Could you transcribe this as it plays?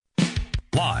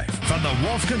Live from the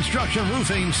Wolf Construction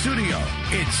Roofing Studio,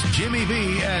 it's Jimmy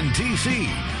B and TC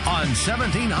on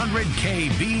 1700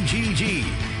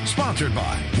 KBGG. Sponsored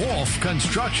by Wolf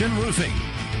Construction Roofing.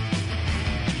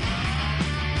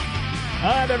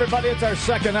 All right, everybody, it's our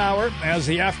second hour as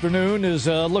the afternoon is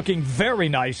looking very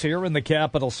nice here in the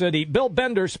capital city. Bill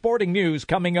Bender, Sporting News,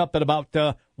 coming up at about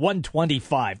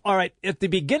 1:25. All right, at the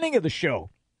beginning of the show,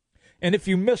 and if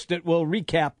you missed it, we'll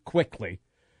recap quickly.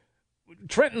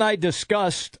 Trent and I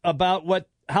discussed about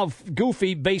how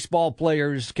goofy baseball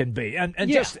players can be, and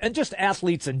just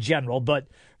athletes in general. But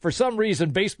for some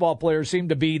reason, baseball players seem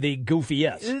to be the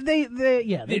goofiest.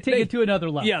 They take it to another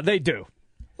level. Yeah, they do.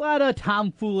 A lot of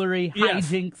tomfoolery,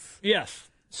 hijinks. Yes.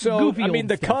 So goofy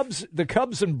the stuff.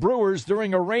 Cubs and Brewers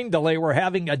during a rain delay were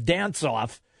having a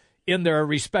dance-off in their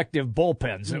respective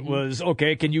bullpens. Mm-hmm. It was,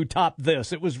 okay, can you top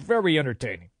this? It was very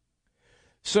entertaining.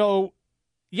 So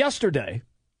yesterday,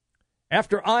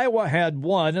 after Iowa had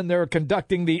won and they're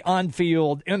conducting the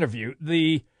on-field interview,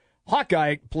 the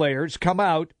Hawkeye players come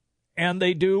out and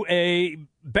they do a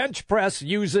bench press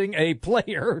using a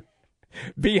player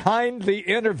behind the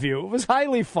interview. It was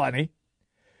highly funny.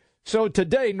 So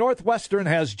today, Northwestern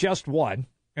has just won,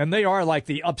 and they are like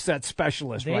the upset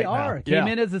specialist right now. They are. Came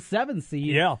in as a 7 seed.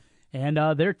 Yeah. And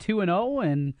they're 2-0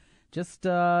 and just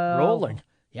rolling.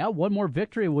 Yeah, one more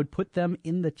victory would put them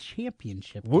in the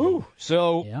championship game. Woo!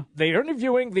 So they're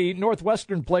interviewing the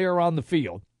Northwestern player on the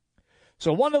field.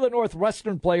 So one of the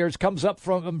Northwestern players comes up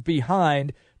from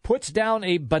behind, puts down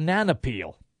a banana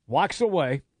peel, walks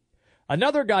away.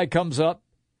 Another guy comes up,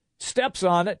 steps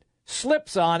on it,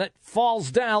 slips on it,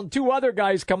 falls down. Two other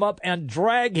guys come up and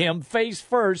drag him face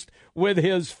first with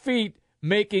his feet,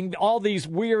 making all these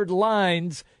weird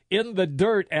lines in the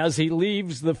dirt as he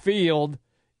leaves the field.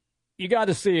 You got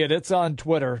to see it. It's on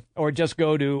Twitter, or just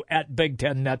go to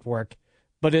 @Big10Network.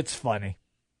 But it's funny.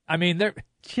 I mean, they're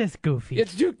just goofy.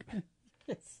 It's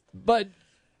but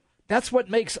that's what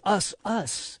makes us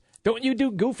us. Don't you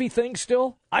do goofy things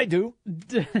still? I do.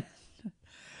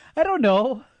 I don't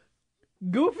know.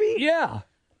 Goofy? Yeah.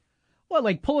 What,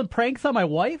 like pulling pranks on my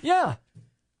wife? Yeah.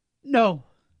 No.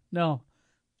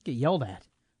 Get yelled at.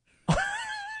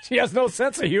 She has no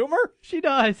sense of humor? She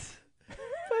does.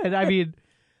 But, I mean,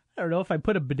 I don't know. If I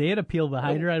put a banana peel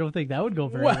behind her, I don't think that would go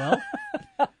very well.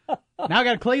 Now I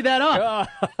got to clean that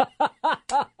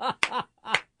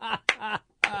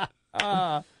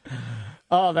up.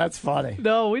 Oh, that's funny.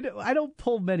 No, I don't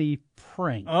pull many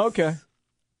pranks. Okay.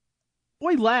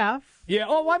 We laugh. Yeah,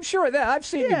 I'm sure of that. I've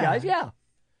seen you guys,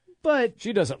 But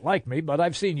she doesn't like me, but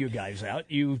I've seen you guys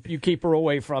out. You keep her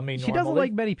away from me normally. She doesn't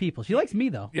like many people. She likes me,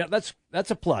 though. Yeah,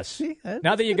 that's a plus. See,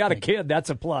 now that you got a kid, that's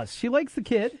a plus. She likes the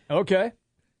kid. Okay.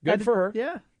 Good for her.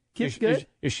 Yeah. Kid's good.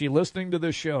 Is she listening to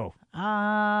this show?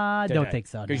 Don't think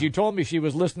so. Because you told me she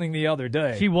was listening the other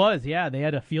day. She was, yeah. They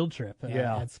had a field trip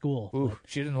at school. Ooh,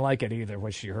 she didn't like it either,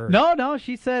 what she heard. No,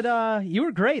 she said, you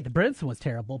were great. The Brinson was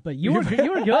terrible, but you were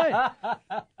good.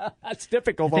 That's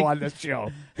typical, though, on this show.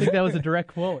 I think that was a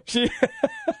direct quote.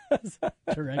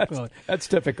 Direct quote. That's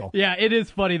typical. Yeah, it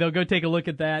is funny, though. Go take a look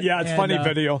at that. Yeah, it's funny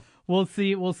video. We'll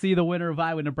see the winner of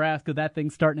Iowa, Nebraska. That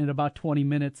thing's starting in about 20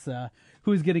 minutes.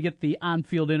 Who's going to get the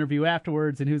on-field interview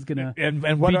afterwards, and who's going to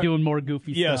be doing more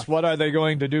goofy stuff. Yes, what are they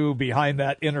going to do behind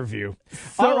that interview?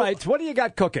 All right, what do you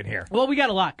got cooking here? Well, we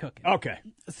got a lot cooking. Okay.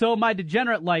 So my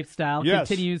degenerate lifestyle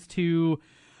continues to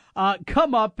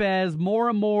come up as more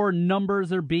and more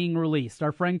numbers are being released.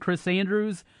 Our friend Chris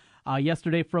Andrews,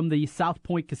 yesterday from the South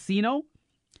Point Casino,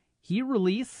 he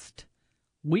released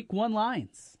Week 1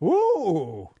 lines.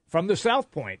 Ooh, from the South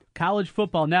Point. College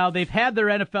football. Now, they've had their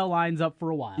NFL lines up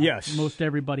for a while. Yes. Most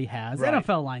everybody has. Right.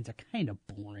 NFL lines are kind of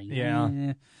boring.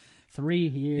 Yeah. 3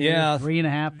 here,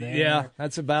 3.5 there. Yeah,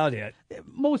 that's about it.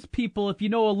 Most people, if you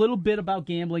know a little bit about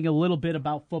gambling, a little bit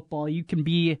about football, you can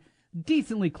be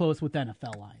decently close with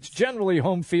NFL lines. It's generally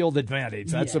home field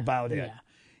advantage. That's about it. Yeah.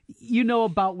 You know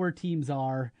about where teams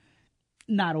are.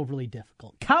 Not overly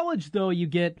difficult. College, though, you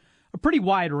get a pretty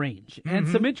wide range and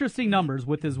some interesting numbers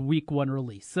with his Week 1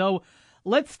 release. So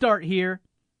let's start here.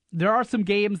 There are some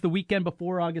games the weekend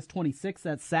before August 26th.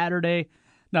 That's Saturday.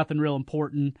 Nothing real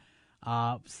important.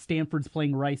 Stanford's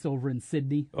playing Rice over in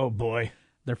Sydney. Oh, boy.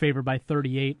 They're favored by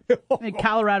 38. And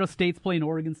Colorado State's playing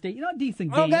Oregon State. A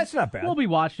decent game. Oh, that's not bad. We'll be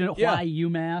watching it. Yeah. Why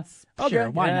UMass? Okay. Sure,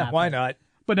 why not? Why not?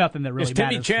 But nothing that really Is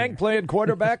Timmy matters Chang here. playing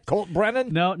quarterback? Colt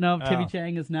Brennan? No, Timmy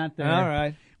Chang is not there. All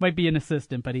right. Might be an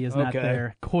assistant, but he is not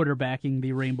there quarterbacking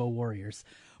the Rainbow Warriors.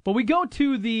 But we go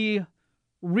to the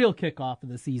real kickoff of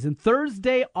the season,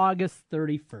 Thursday, August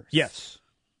 31st. Yes.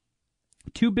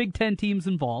 2 Big Ten teams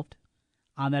involved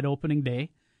on that opening day.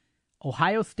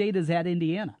 Ohio State is at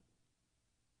Indiana.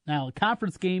 Now, a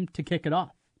conference game to kick it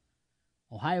off.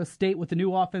 Ohio State with the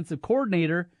new offensive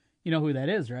coordinator. You know who that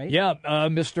is, right? Yeah,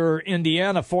 Mr.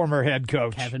 Indiana former head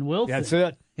coach. Kevin Wilson. That's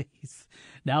it. He's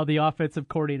now the offensive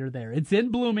coordinator there. It's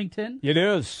in Bloomington. It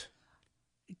is.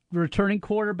 Returning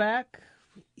quarterback.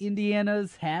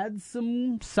 Indiana's had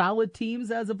some solid teams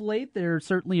as of late. They're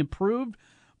certainly improved,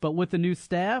 but with the new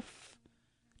staff,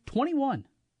 21.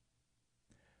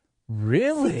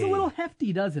 Really? It's a little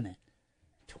hefty, doesn't it?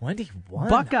 21.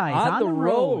 Buckeyes on the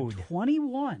road. 21.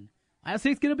 21. Ohio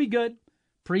State's going to be good.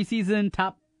 Preseason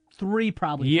top 3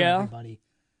 probably for everybody.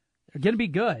 They're going to be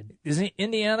good. Isn't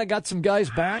Indiana got some guys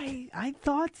back? I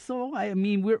thought so. I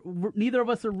mean, we're neither of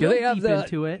us are Do real they have deep the,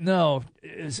 into it. No.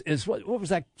 Is what was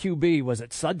that QB? Was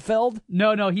it Sudfeld?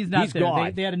 No, he's not He's there.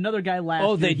 gone. They had another guy last Oh,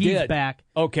 year. they He's did. back.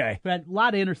 Okay. He had a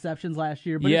lot of interceptions last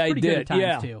year, but Yeah, he's pretty he good did.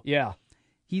 at times too. Yeah.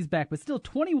 He's back, but still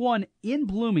 21 in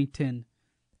Bloomington.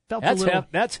 Felt That's a little,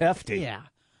 that's hefty. yeah.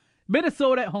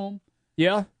 Minnesota at home.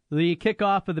 Yeah. The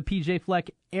kickoff of the PJ Fleck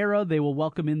era. They will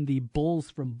welcome in the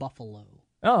Bulls from Buffalo.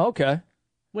 Oh, okay.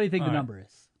 What do you think the All right. number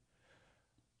is?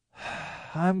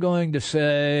 I'm going to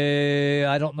say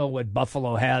I don't know what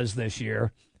Buffalo has this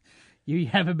year. You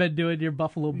haven't been doing your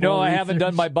Buffalo Bulls. No, I haven't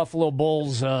done my Buffalo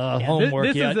Bulls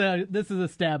homework yet. This is a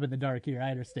stab in the dark here. I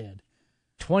understand.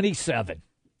 27.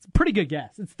 It's a pretty good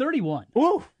guess. It's 31.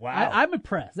 Ooh, wow. I'm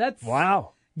impressed. That's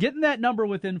Wow. getting that number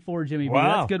within 4, Jimmy B.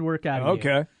 Wow. That's good work out of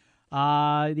you. Okay.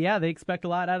 Yeah, they expect a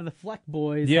lot out of the Fleck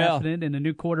boys Yeah. happening and a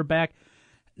new quarterback.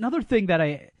 Another thing that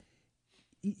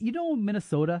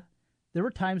Minnesota, there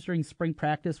were times during spring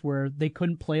practice where they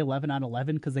couldn't play 11 on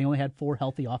 11 because they only had 4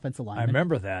 healthy offensive I linemen.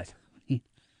 remember that.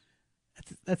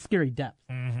 That's scary depth.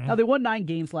 Now they won 9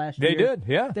 games last They year. did,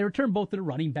 yeah. They returned both their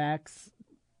running backs.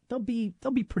 They'll be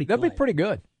pretty. That'd good. be pretty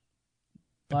good,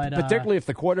 But, particularly if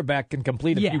the quarterback can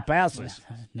complete a few passes.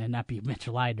 and not be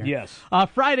Mitchell Leidner. Yes.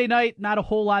 Friday night, not a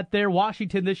whole lot there.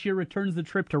 Washington this year returns the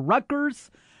trip to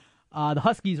Rutgers. The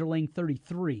Huskies are laying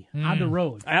 33 on the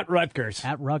road At Rutgers.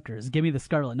 at Rutgers. Give me the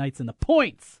Scarlet Knights and the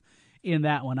points in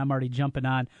that one. I'm already jumping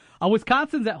on.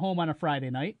 Wisconsin's at home on a Friday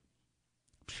night.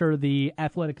 I'm sure the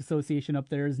Athletic Association up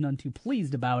there is none too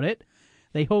pleased about it.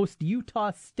 They host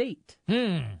Utah State.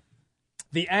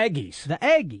 The Aggies. The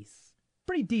Aggies.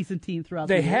 Pretty decent team throughout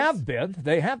the They years. have been.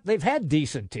 They've had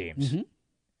decent teams. Mm-hmm.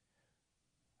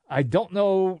 I don't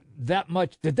know that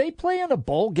much. Did they play in a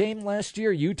bowl game last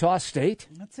year, Utah State?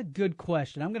 That's a good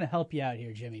question. I'm going to help you out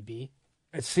here, Jimmy B.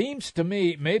 It seems to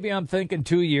me, maybe I'm thinking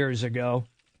 2 years ago.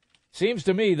 Seems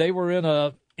to me they were in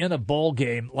a bowl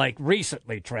game like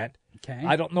recently, Trent. Okay.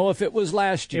 I don't know if it was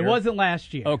last year. It wasn't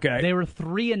last year. Okay. They were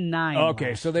 3-9. Okay,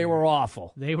 last so they year. were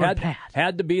awful. They were bad.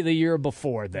 Had to be the year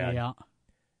before then. Yeah.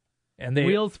 And they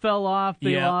Wheels fell off.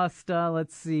 They Yeah. lost,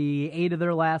 8 of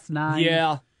their last 9.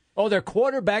 Yeah. Oh, their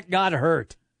quarterback got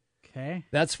hurt. Okay.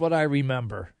 That's what I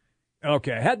remember.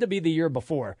 Okay, had to be the year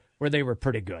before where they were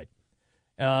pretty good.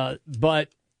 But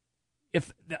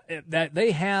if that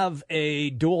they have a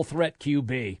dual threat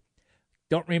QB,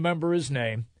 don't remember his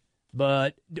name,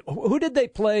 but who did they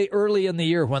play early in the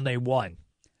year when they won?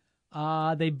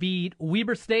 They beat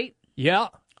Weber State, Yeah,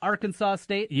 Arkansas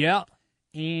State, yeah.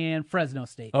 and Fresno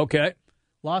State. Okay,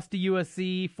 Lost to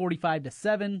USC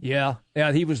 45-7. yeah.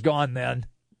 He was gone then.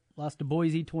 Lost to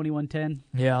Boise 21-10.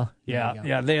 Yeah, There you go.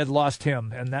 yeah. They had lost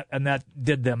him, and that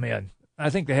did them in. I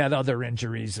think they had other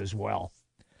injuries as well.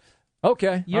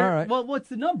 Okay, all right. Well, what's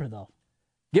the number, though?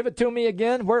 Give it to me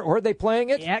again. Where are they playing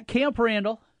it? At Camp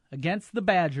Randall against the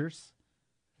Badgers.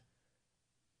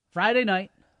 Friday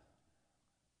night.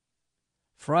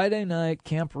 Friday night,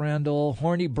 Camp Randall,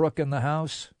 Horny Brook in the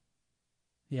house,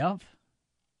 Yep.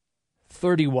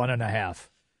 31.5.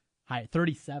 Hi,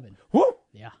 37. Woo!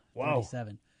 Yeah, Wow.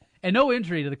 37. And no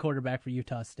injury to the quarterback for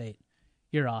Utah State.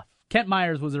 You're off. Kent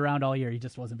Myers was around all year. He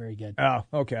just wasn't very good. Oh,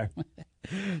 okay.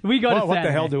 We go to Well, what Saturday.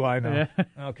 the hell do I know?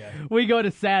 Okay. We go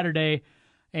to Saturday,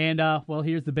 and,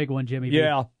 here's the big one, Jimmy. B.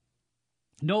 Yeah.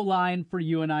 No line for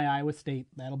UNI Iowa State.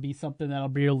 That'll be something that'll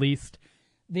be released.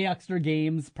 The extra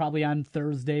games probably on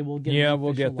Thursday. We'll get Yeah, an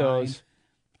we'll official get those.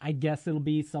 line. I guess it'll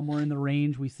be somewhere in the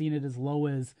range. We've seen it as low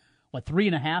as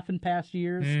 3.5 in past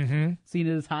years. Mm-hmm. Seen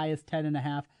it as high as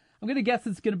 10.5. I'm gonna guess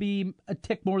it's gonna be a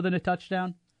tick more than a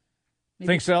touchdown. Maybe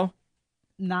Think so?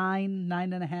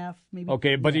 9.5, maybe.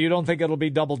 Okay, but you don't think it'll be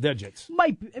double digits?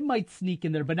 It might sneak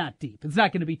in there, but not deep. It's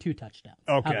not going to be 2 touchdowns.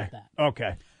 How Okay. about that?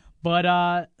 Okay.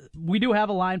 But we do have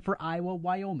a line for Iowa,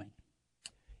 Wyoming.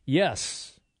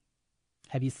 Yes.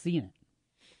 Have you seen it?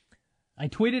 I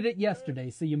tweeted it yesterday,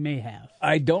 so you may have.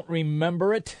 I don't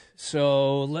remember it,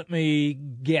 so let me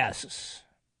guess.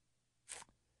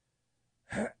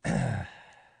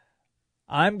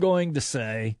 I'm going to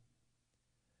say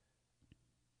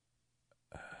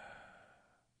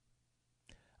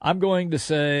I'm going to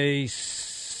say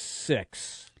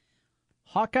 6.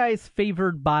 Hawkeyes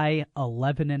favored by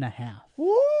 11.5.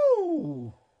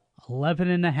 Woo!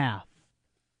 11.5.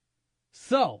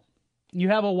 So, you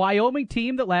have a Wyoming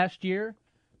team that last year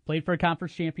played for a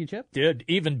conference championship. Did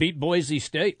even beat Boise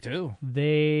State, too.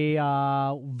 They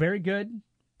very good.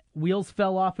 Wheels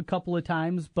fell off a couple of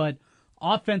times, but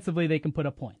offensively they can put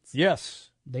up points.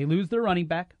 Yes. They lose their running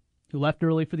back, who left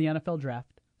early for the NFL draft.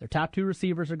 Their top 2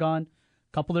 receivers are gone.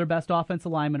 A couple of their best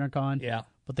offensive linemen are gone. Yeah.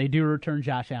 But they do return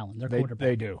Josh Allen, their quarterback.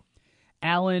 They do.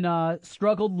 Allen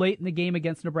struggled late in the game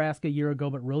against Nebraska a year ago,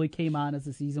 but really came on as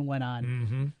the season went on.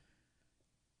 Mm-hmm.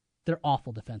 They're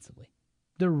awful defensively.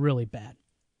 They're really bad.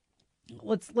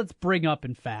 Let's bring up,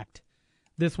 in fact,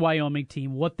 this Wyoming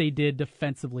team, what they did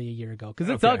defensively a year ago, because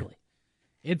it's ugly.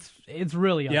 It's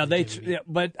really ugly.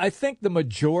 But I think the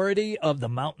majority of the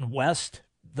Mountain West,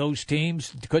 those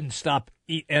teams couldn't stop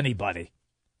anybody.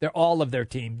 All of their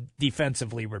team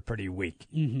defensively were pretty weak,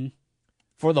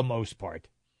 for the most part.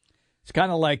 It's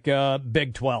kind of like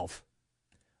Big 12,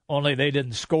 only they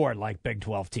didn't score like Big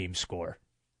 12 teams score.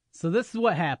 So this is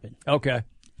what happened. Okay.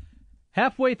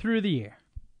 Halfway through the year,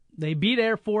 they beat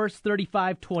Air Force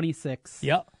 35-26.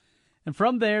 Yep. And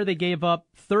from there, they gave up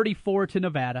 34 to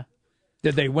Nevada.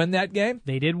 Did they win that game?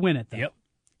 They did win it, though. Yep.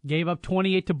 Gave up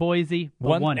 28 to Boise,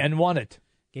 but won it. Won it.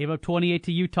 Gave up 28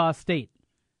 to Utah State.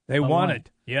 They won it.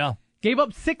 Yeah. Gave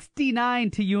up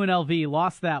 69 to UNLV,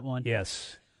 lost that one.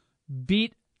 Yes.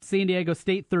 Beat San Diego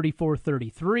State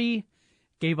 34-33.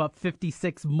 Gave up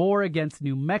 56 more against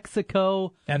New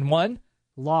Mexico. And won?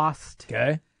 Lost.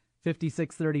 Okay.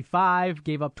 56-35.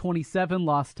 Gave up 27,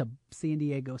 lost to San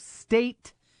Diego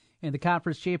State in the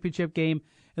conference championship game.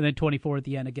 And then 24 at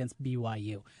the end against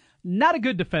BYU. Not a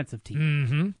good defensive team.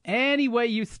 Mm-hmm. Any way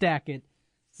you stack it,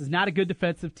 this is not a good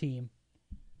defensive team.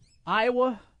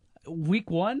 Iowa, week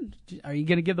 1, are you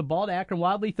going to give the ball to Akron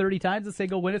Wadley 30 times and say,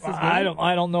 go win us this game?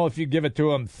 I don't know if you give it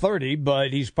to him 30,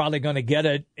 but he's probably going to get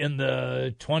it in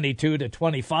the 22 to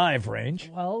 25 range.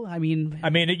 Well, I mean,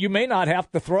 you may not have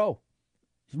to throw.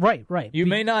 Right. You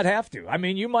may not have to. I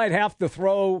mean, you might have to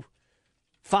throw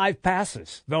 5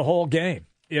 passes the whole game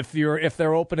if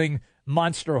they're opening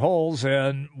monster holes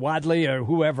and Wadley or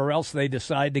whoever else they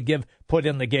decide to put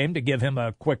in the game to give him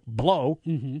a quick blow.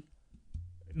 Mm-hmm.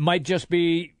 Might just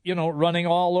be, running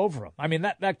all over him. I mean,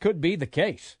 that could be the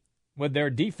case with their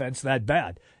defense that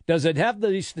bad. Does it have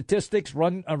the statistics,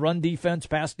 run defense,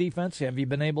 pass defense? Have you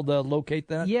been able to locate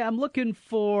that? Yeah, I'm looking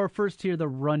for first here the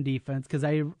run defense because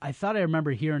I thought I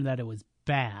remember hearing that it was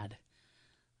bad.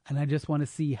 And I just want to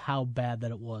see how bad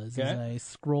that it was as I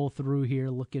scroll through here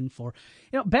looking for,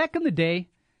 back in the day,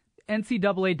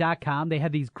 NCAA.com, they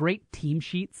had these great team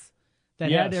sheets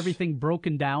that had everything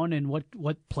broken down and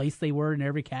what place they were in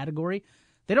every category.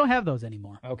 They don't have those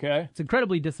anymore. Okay. It's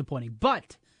incredibly disappointing.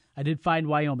 But I did find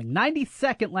Wyoming.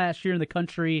 92nd last year in the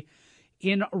country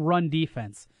in run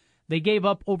defense. They gave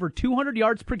up over 200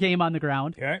 yards per game on the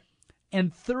ground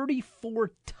and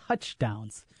 34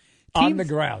 touchdowns. On the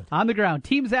ground. On the ground.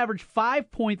 Teams average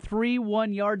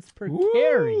 5.31 yards per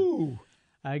carry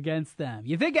against them.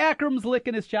 You think Akram's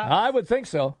licking his chops? I would think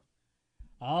so.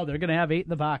 Oh, they're going to have 8 in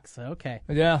the box. Okay.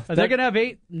 Yeah. They're going to have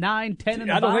 8, 9, 10 in the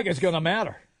box. I don't think it's going to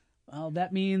matter. Well,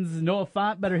 that means Noah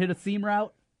Fant better hit a seam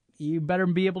route. You better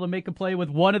be able to make a play with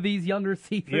one of these younger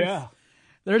receivers. Yeah.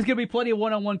 There's going to be plenty of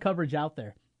one-on-one coverage out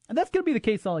there. And that's going to be the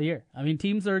case all year. I mean,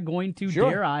 teams are going to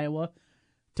dare Iowa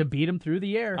to beat them through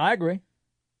the air. I agree.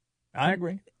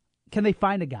 Can they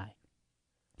find a guy?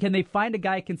 Can they find a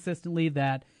guy consistently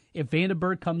that if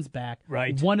Vandenberg comes back,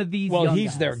 one of these young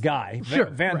he's guys, their guy. Sure,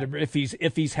 Vandenberg,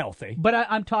 if he's healthy. But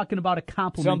I'm talking about a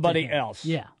compliment. Somebody else.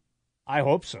 Yeah. I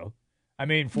hope so. I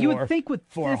mean, you would think with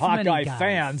for Hawkeye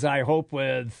fans, I hope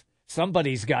with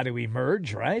somebody's got to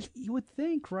emerge, right? You would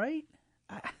think, right?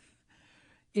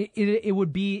 It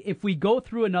would be, if we go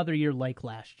through another year like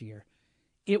last year,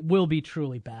 it will be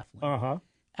truly baffling. Uh-huh.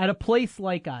 At a place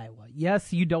like Iowa,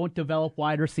 yes, you don't develop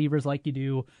wide receivers like you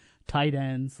do tight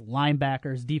ends,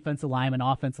 linebackers, defensive linemen,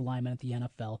 offensive linemen at the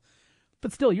NFL.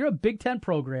 But still, you're a Big Ten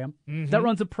program that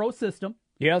runs a pro system.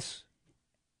 Yes.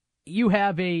 You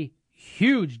have a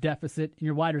huge deficit in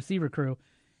your wide receiver crew,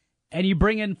 and you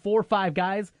bring in 4 or 5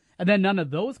 guys, and then none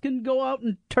of those can go out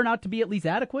and turn out to be at least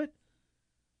adequate.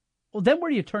 Well, then where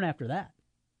do you turn after that?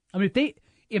 I mean,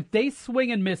 if they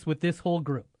swing and miss with this whole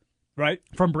group, right,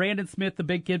 from Brandon Smith, the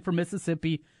big kid from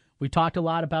Mississippi, we talked a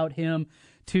lot about him,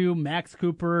 to Max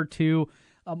Cooper, to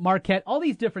Marquette, all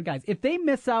these different guys. If they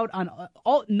miss out on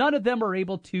none of them are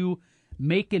able to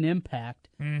make an impact,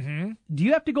 do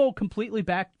you have to go completely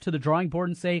back to the drawing board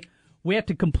and say, we have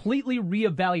to completely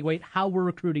reevaluate how we're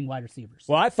recruiting wide receivers.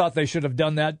 Well, I thought they should have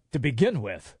done that to begin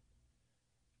with.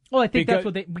 Well, I think that's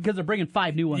what because they're bringing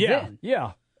 5 new ones in.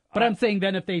 Yeah. But I'm saying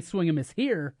then if they swing and miss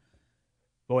here.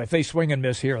 Boy, if they swing and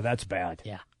miss here, that's bad.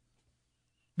 Yeah.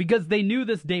 Because they knew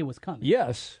this day was coming.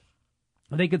 Yes.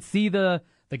 They could see the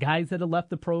guys that had left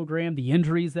the program, the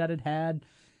injuries that it had,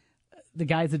 the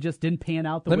guys that just didn't pan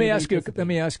out the way they anticipated. Let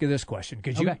me ask you this question,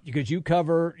 because you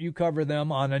cover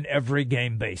them on an every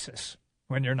game basis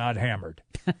when you're not hammered.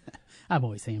 I'm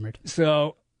always hammered.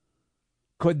 So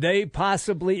could they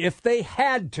possibly, if they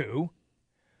had to,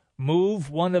 move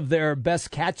one of their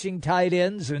best catching tight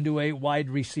ends into a wide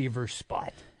receiver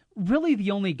spot? Really,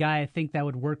 the only guy I think that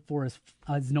would work for is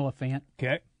Noah Fant.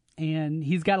 Okay. And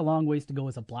he's got a long ways to go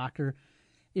as a blocker.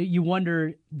 You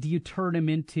wonder, do you turn him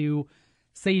into,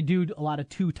 say you do a lot of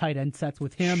 2 tight end sets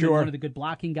with him, Sure. and one of the good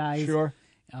blocking guys, Sure.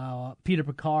 Peter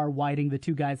Picard, Whiting, the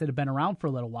 2 guys that have been around for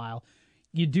a little while.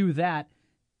 You do that,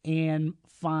 and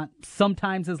Font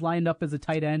sometimes is lined up as a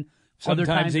tight end. Sometimes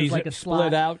other times he's it's like a split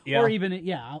slot, out, yeah. or even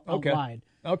out wide.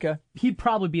 Okay. He'd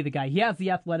probably be the guy. He has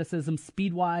the athleticism,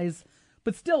 speed-wise,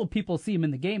 but still people see him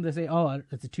in the game. They say, oh,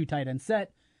 it's a 2 tight end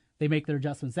set. They make their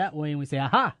adjustments that way, and we say,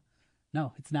 aha.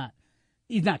 No, it's not.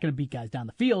 He's not going to beat guys down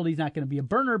the field. He's not going to be a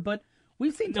burner, but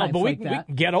we've seen times like that. We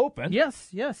can get open.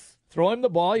 Yes. Throw him the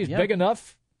ball. He's big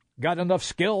enough, got enough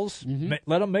skills.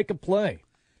 Let him make a play.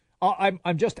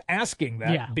 I'm just asking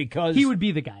that because he would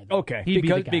be the guy. Though. Okay, He'd be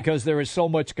the guy. because there is so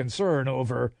much concern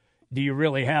over, do you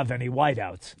really have any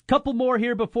wideouts? Couple more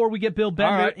here before we get Bill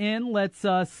Bender in. Let's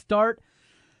start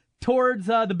towards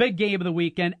the big game of the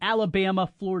weekend, Alabama,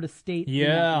 Florida State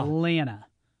in Atlanta.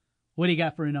 What do you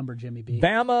got for a number, Jimmy B?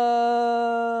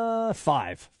 Bama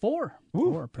 5. 4.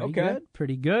 Woo, 4.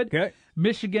 Pretty good. Okay.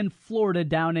 Michigan, Florida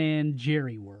down in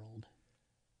Jerry World.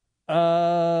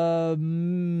 Well,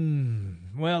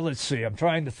 let's see. I'm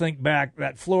trying to think back.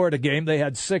 That Florida game, they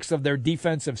had 6 of their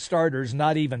defensive starters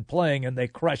not even playing, and they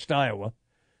crushed Iowa.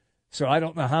 So I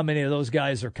don't know how many of those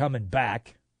guys are coming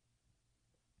back.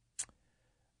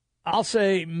 I'll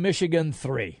say Michigan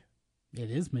 3. It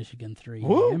is Michigan 3.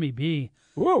 Woo. Jimmy B.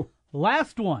 Woo.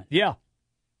 Last one. Yeah.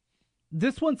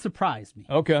 This one surprised me.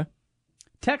 Okay.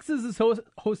 Texas is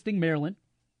hosting Maryland.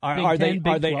 Are they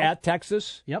 12. at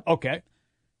Texas? Yep. Okay.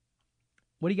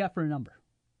 What do you got for a number?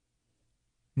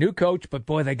 New coach, but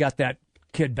boy, they got that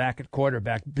kid back at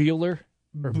quarterback. Bueller?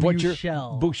 Or Butcher?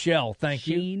 Buechele, thank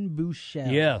you. Shane Buechele.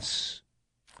 Yes.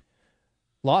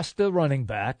 Lost the running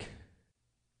back,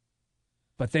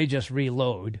 but they just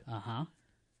reload. Uh-huh.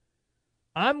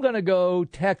 I'm going to go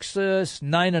Texas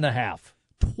 9.5.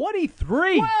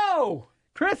 23. Whoa!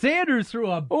 Chris Andrews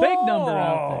threw a big number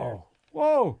out there.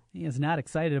 Whoa. He is not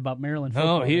excited about Maryland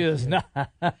football. No, he is not.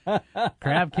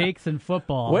 Crab cakes and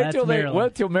football. Wait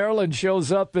till Maryland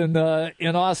shows up in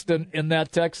Austin in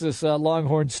that Texas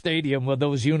Longhorn Stadium with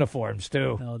those uniforms,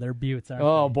 too. Oh, they're beauts, aren't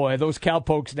Oh, they? boy, those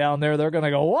cowpokes down there, they're going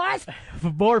to go, what?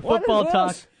 More football talk.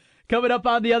 This? Coming up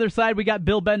on the other side, we got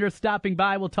Bill Bender stopping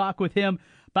by. We'll talk with him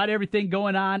about everything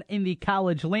going on in the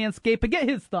college landscape and get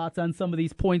his thoughts on some of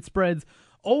these point spreads.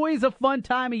 Always a fun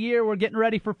time of year. We're getting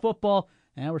ready for football,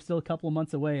 and we're still a couple of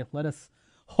months away. Let us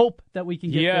hope that we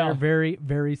can get there very,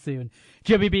 very soon.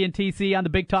 Jimmy B and TC on the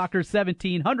Big Talker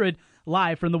 1700,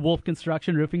 live from the Wolf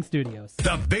Construction Roofing Studios.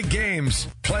 The big games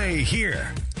play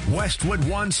here. Westwood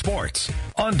One Sports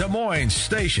on Des Moines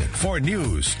Station for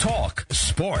news, talk,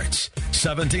 sports.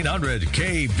 1700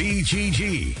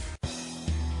 KBGG.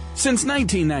 Since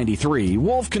 1993,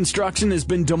 Wolf Construction has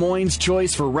been Des Moines'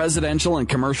 choice for residential and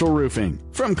commercial roofing.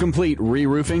 From complete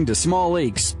re-roofing to small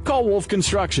leaks, call Wolf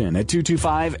Construction at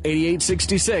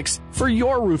 225-8866 for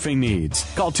your roofing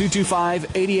needs. Call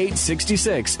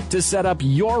 225-8866 to set up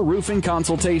your roofing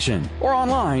consultation or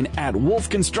online at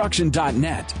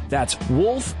wolfconstruction.net. That's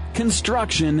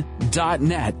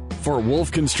wolfconstruction.net for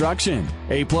Wolf Construction.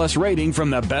 A+ rating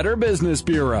from the Better Business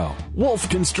Bureau.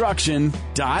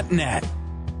 wolfconstruction.net.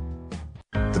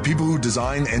 The people who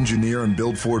design, engineer, and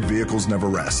build Ford vehicles never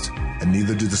rest, and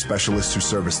neither do the specialists who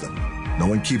service them. No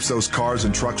one keeps those cars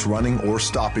and trucks running or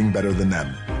stopping better than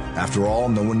them. After all,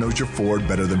 no one knows your Ford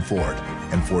better than Ford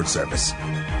and Ford Service.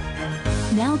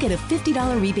 Now get a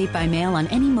 $50 rebate by mail on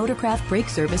any Motorcraft brake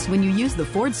service when you use the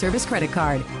Ford Service credit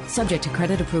card. Subject to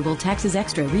credit approval, taxes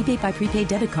extra, rebate by prepaid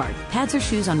debit card. Pads or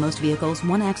shoes on most vehicles,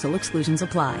 one axle exclusions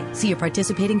apply. See your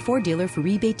participating Ford dealer for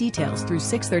rebate details through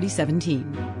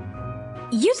 6/30/17.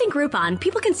 Using Groupon,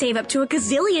 people can save up to $1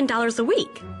 gazillion a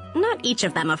week. Not each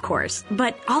of them, of course,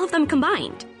 but all of them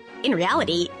combined. In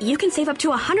reality, you can save up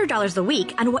to $100 a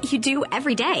week on what you do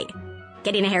every day.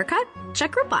 Getting a haircut?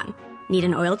 Check Groupon. Need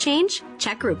an oil change?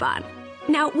 Check Groupon.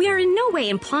 Now, we are in no way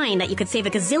implying that you could save a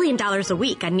gazillion dollars a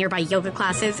week on nearby yoga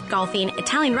classes, golfing,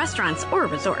 Italian restaurants, or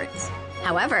resorts.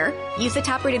 However, use the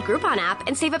top-rated Groupon app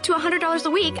and save up to $100 a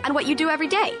week on what you do every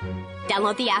day.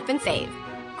 Download the app and save.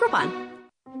 Groupon.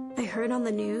 I heard on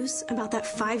the news about that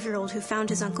 5-year-old who found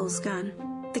his uncle's gun.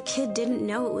 The kid didn't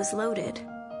know it was loaded.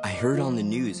 I heard on the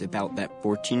news about that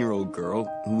 14-year-old girl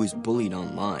who was bullied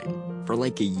online. For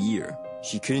like a year,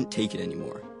 she couldn't take it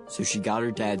anymore, so she got her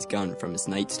dad's gun from his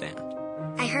nightstand.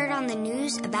 I heard on the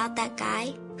news about that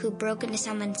guy who broke into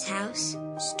someone's house,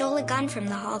 stole a gun from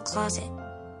the hall closet.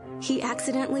 He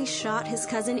accidentally shot his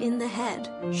cousin in the head.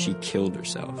 She killed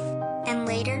herself. And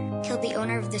later, killed the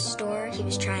owner of the store he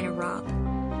was trying to rob.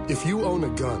 If you own a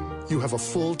gun, you have a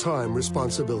full-time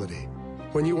responsibility.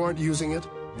 When you aren't using it,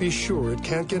 be sure it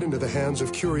can't get into the hands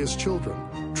of curious children,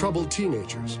 troubled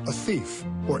teenagers, a thief,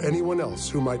 or anyone else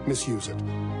who might misuse it.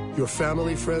 Your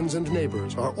family, friends, and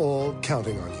neighbors are all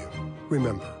counting on you.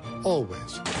 Remember,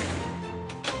 always,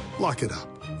 lock it up.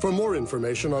 For more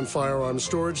information on firearms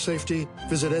storage safety,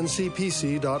 visit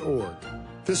ncpc.org.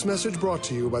 This message brought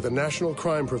to you by the National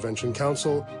Crime Prevention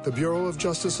Council, the Bureau of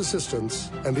Justice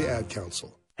Assistance, and the Ad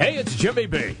Council. Hey, it's Jimmy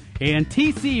B. And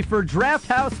TC for Draft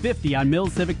House 50 on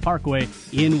Mills Civic Parkway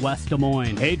in West Des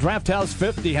Moines. Hey, Draft House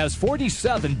 50 has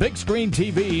 47 big screen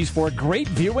TVs for great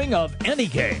viewing of any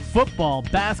game. Football,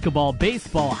 basketball,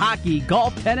 baseball, hockey,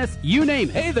 golf, tennis, you name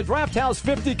it. Hey, the Draft House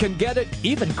 50 can get it,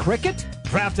 even cricket.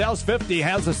 Draft House 50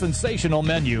 has a sensational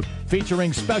menu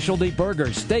featuring specialty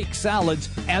burgers, steak, salads,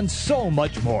 and so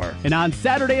much more. And on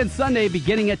Saturday and Sunday,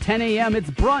 beginning at 10 a.m., it's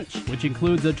brunch, which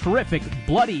includes a terrific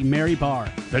Bloody Mary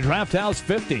bar. The Draft House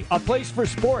 50, a place for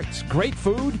sports, great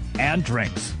food, and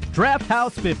drinks. Draft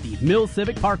House 50, Mills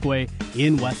Civic Parkway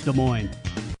in West Des Moines.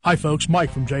 Hi folks,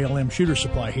 Mike from JLM Shooter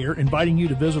Supply here, inviting you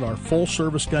to visit our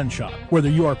full-service gun shop. Whether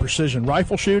you are precision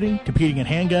rifle shooting, competing in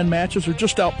handgun matches, or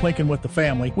just out plinking with the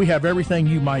family, we have everything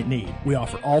you might need. We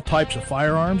offer all types of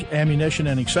firearms, ammunition,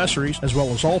 and accessories, as well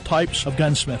as all types of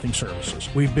gunsmithing services.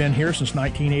 We've been here since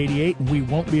 1988, and we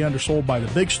won't be undersold by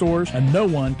the big stores, and no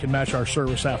one can match our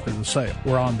service after the sale.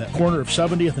 We're on the corner of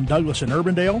 70th and Douglas in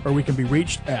Urbandale, or we can be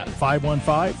reached at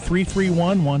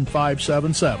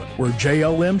 515-331-1577. We're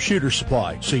JLM Shooter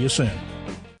Supply. See you soon.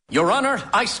 Your Honor,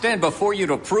 I stand before you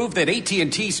to prove that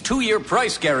AT&T's 2-year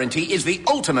price guarantee is the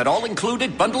ultimate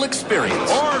all-included bundle experience.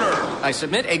 Order! I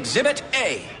submit Exhibit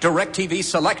A, DirecTV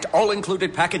Select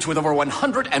all-included package with over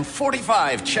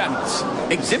 145 channels.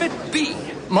 Exhibit B,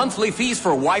 monthly fees for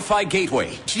Wi-Fi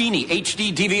gateway, Genie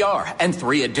HD DVR, and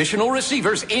 3 additional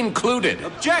receivers included.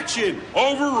 Objection!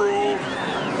 Overruled.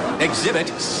 Exhibit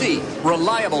C,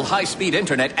 reliable high-speed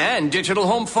internet and digital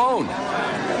home phone.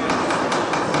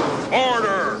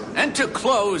 Order! And to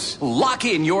close, lock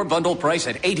in your bundle price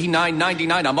at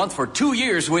 $89.99 a month for 2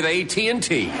 years with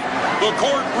AT&T. The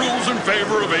court rules in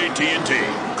favor of AT&T.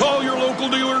 Call your local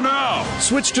dealer now.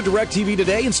 Switch to DirecTV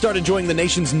today and start enjoying the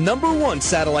nation's #1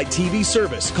 satellite TV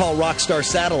service. Call Rockstar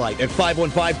Satellite at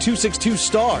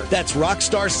 515-262-STAR. That's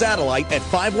Rockstar Satellite at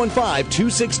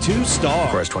 515-262-STAR.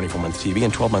 Requires 24-month TV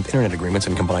and 12-month internet agreements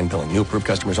and combined billing. New approved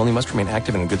customers only must remain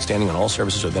active and in good standing on all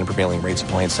services or then prevailing rates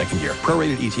apply in second year.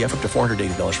 Prorated ETF up to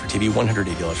 $480 for TV,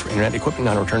 $180 for internet, equipment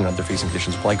non-return, and other fees and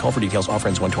conditions apply. Call for details. Offer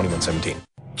ends 1/21/17.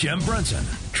 Jim Brunson,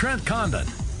 Trent Condon.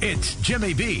 It's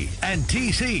Jimmy B and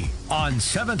TC on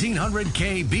 1700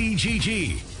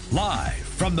 KBGG. Live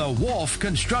from the Wolf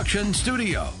Construction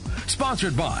Studio.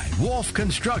 Sponsored by Wolf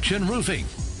Construction Roofing.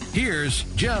 Here's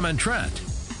Jim and Trent.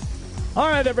 All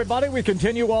right, everybody, we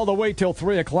continue all the way till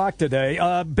 3 o'clock today.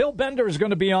 Bill Bender is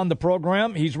going to be on the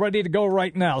program. He's ready to go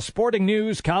right now. Sporting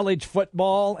news, college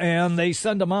football, and they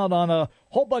send him out on a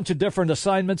whole bunch of different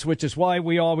assignments, which is why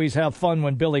we always have fun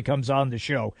when Billy comes on the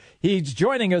show. He's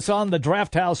joining us on the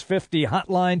Draft House 50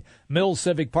 hotline, Mills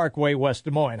Civic Parkway, West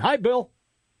Des Moines. Hi, Bill.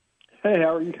 Hey,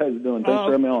 how are you guys doing? Thanks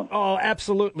for having me on. Oh,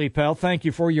 absolutely, pal. Thank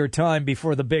you for your time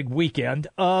before the big weekend.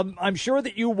 I'm sure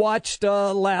that you watched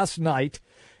last night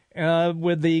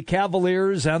with the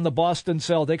Cavaliers and the Boston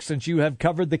Celtics, since you have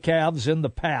covered the Cavs in the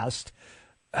past.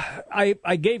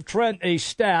 I gave Trent a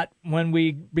stat when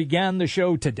we began the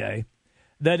show today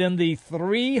that in the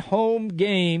 3 home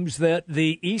games that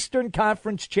the Eastern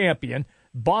Conference champion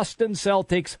Boston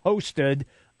Celtics hosted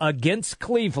against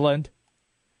Cleveland,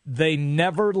 they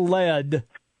never led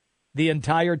the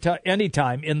entire any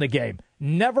time in the game.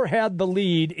 Never had the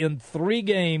lead in 3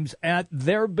 games at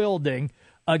their building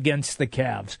against the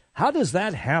Cavs. How does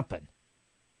that happen?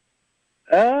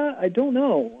 I don't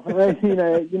know. I mean,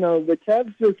 the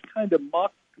Cavs just kind of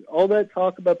mocked all that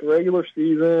talk about the regular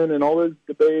season and all those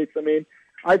debates. I mean,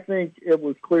 I think it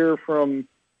was clear from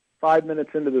 5 minutes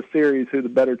into the series who the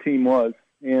better team was.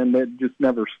 and it just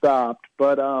never stopped.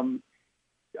 But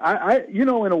I in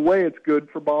a way, it's good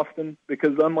for Boston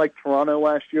because unlike Toronto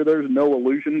last year, there's no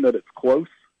illusion that it's close,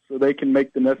 so they can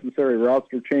make the necessary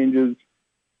roster changes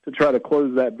to try to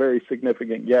close that very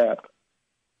significant gap.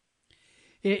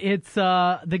 It's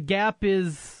the gap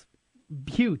is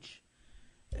huge.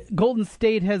 Golden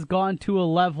State has gone to a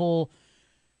level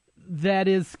that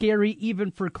is scary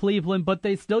even for Cleveland, but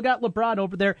they still got LeBron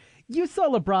over there. You saw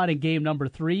LeBron in game number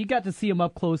 3. You got to see him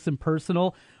up close and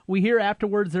personal. We hear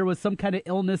afterwards there was some kind of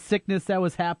illness, sickness that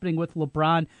was happening with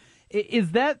LeBron.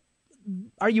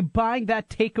 Are you buying that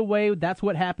takeaway? That's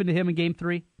what happened to him in game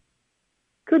 3?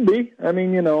 Could be. I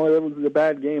mean, it was a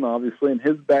bad game, obviously, and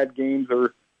his bad games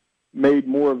are made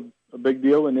more of a big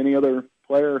deal than any other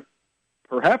player,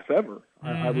 perhaps ever,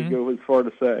 I would go as far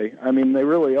to say. I mean, they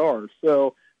really are.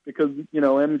 So, because,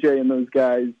 MJ and those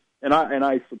guys, and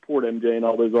I support MJ in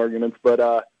all those arguments, but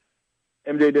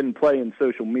MJ didn't play in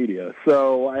social media.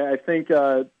 So I think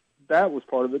that was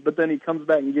part of it. But then he comes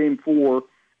back in game 4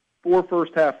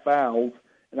 first-half fouls,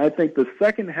 and I think the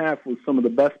second half was some of the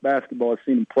best basketball I've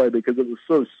seen him play because it was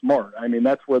so smart. I mean,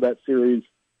 that's where that series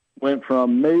went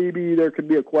from maybe there could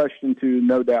be a question to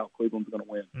no doubt Cleveland's going to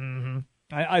win. Mm-hmm.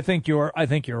 I think you're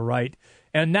right.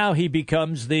 And now he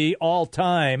becomes the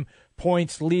all-time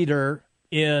points leader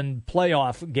in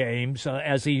playoff games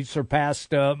as he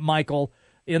surpassed Michael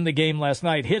in the game last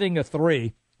night, hitting a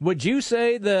 3. Would you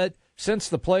say that since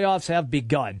the playoffs have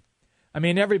begun, I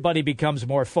mean, everybody becomes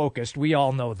more focused. We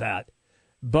all know that.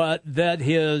 But that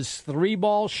his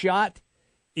 3-ball shot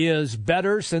is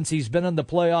better since he's been in the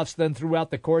playoffs than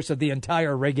throughout the course of the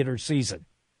entire regular season.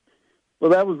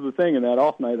 Well, that was the thing in that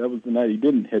off night. That was the night he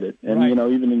didn't hit it. And,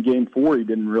 right. Even in game 4, he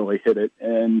didn't really hit it.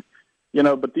 And,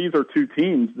 but these are two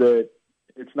teams that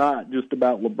it's not just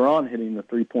about LeBron hitting the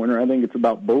three-pointer. I think it's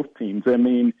about both teams. I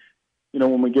mean,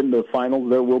 when we get into the finals,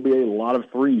 there will be a lot of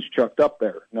threes chucked up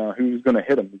there. Now, who's going to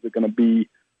hit them? Is it going to be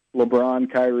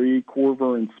LeBron, Kyrie,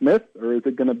 Korver, and Smith? Or is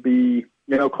it going to be,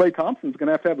 Klay Thompson's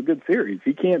going to have a good series.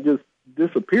 He can't just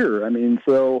disappear. I mean,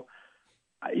 so,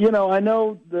 I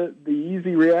know the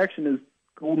easy reaction is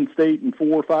Golden State in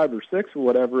 4, 5, or 6 or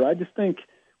whatever. I just think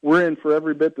we're in for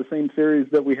every bit the same series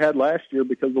that we had last year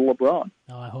because of LeBron.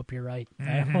 Oh, I hope you're right.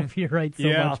 Mm-hmm. I hope you're right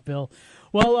so much, Bill.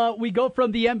 Well, we go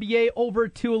from the NBA over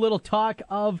to a little talk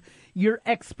of your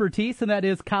expertise, and that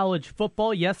is college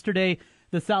football. Yesterday,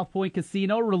 the South Point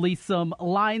Casino released some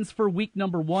lines for week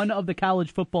number 1 of the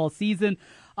college football season.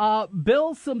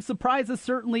 Bill, some surprises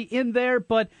certainly in there,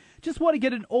 but just want to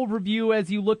get an overview as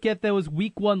you look at those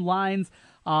week 1 lines.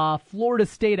 Florida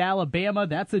State, Alabama,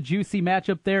 that's a juicy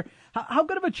matchup there. How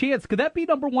good of a chance? Could that be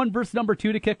number 1 versus number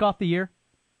 2 to kick off the year?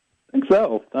 I think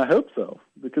so. I hope so,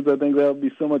 because I think that'll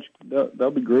be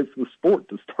that'll be great for the sport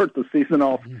to start the season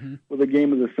off with a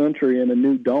game of the century in a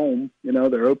new dome.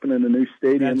 They're opening a new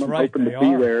stadium. That's right, hoping to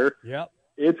be there. Yep.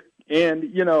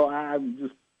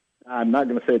 I'm not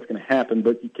going to say it's going to happen,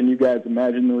 but can you guys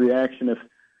imagine the reaction if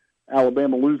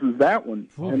Alabama loses that one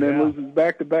and then loses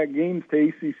back-to-back games to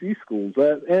ACC schools?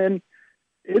 And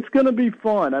it's going to be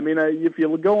fun. I mean, if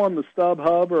you go on the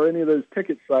StubHub or any of those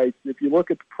ticket sites, if you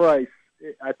look at the price,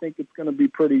 I think it's going to be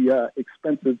pretty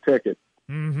expensive ticket.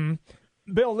 Mm-hmm.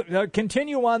 Bill,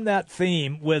 continue on that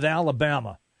theme with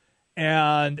Alabama.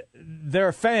 And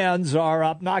their fans are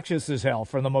obnoxious as hell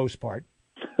for the most part.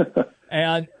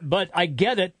 But I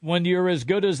get it when you're as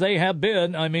good as they have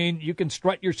been. I mean, you can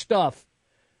strut your stuff,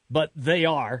 but they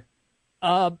are.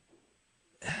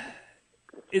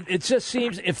 It just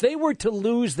seems if they were to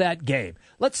lose that game,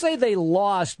 let's say they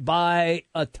lost by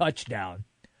a touchdown,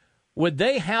 would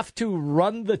they have to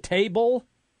run the table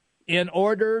in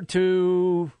order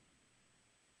to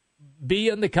be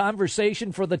in the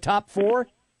conversation for the top 4?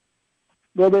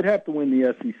 Well, they'd have to win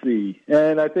the SEC,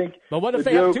 and I think. But what if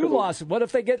they have 2 losses? What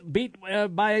if they get beat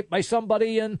by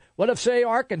somebody? And what if, say,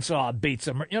 Arkansas beats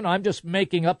them? I'm just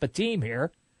making up a team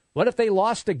here. What if they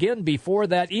lost again before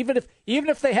that? Even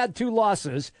if they had 2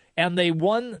 losses and they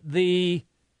won the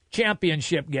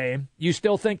championship game, you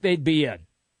still think they'd be in?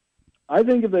 I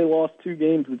think if they lost 2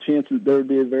 games, the chances there would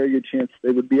be a very good chance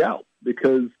they would be out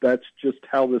because that's just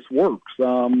how this works.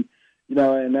 And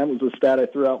that was a stat I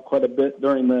threw out quite a bit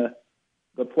during the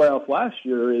playoff last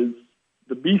year. Is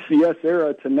the BCS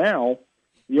era to now,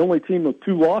 the only team with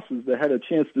 2 losses that had a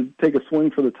chance to take a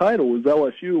swing for the title was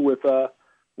LSU with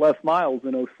Les Miles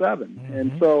in 2007. Mm-hmm.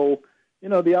 And so,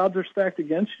 the odds are stacked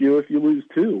against you if you lose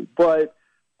 2. But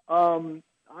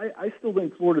I still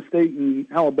think Florida State and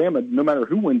Alabama, no matter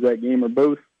who wins that game, are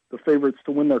both the favorites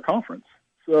to win their conference.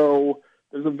 So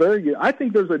I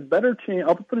think there's a better chance.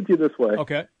 I'll put it to you this way.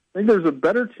 Okay. I think there's a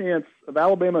better chance of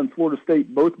Alabama and Florida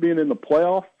State both being in the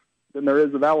playoff than there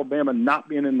is of Alabama not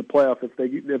being in the playoff if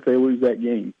they lose that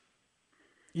game.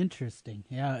 Interesting.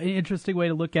 Yeah, interesting way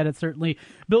to look at it, certainly.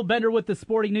 Bill Bender with the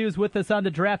Sporting News with us on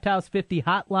the Draft House 50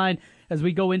 hotline as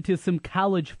we go into some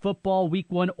college football Week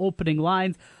 1 opening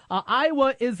lines.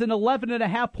 Iowa is an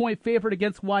 11.5-point favorite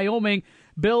against Wyoming.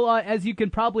 Bill, as you can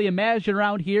probably imagine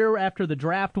around here after the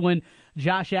draft when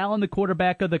Josh Allen, the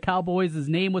quarterback of the Cowboys, his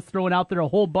name was thrown out there a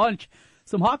whole bunch,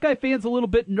 some Hawkeye fans a little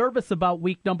bit nervous about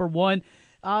week number 1.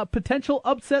 Potential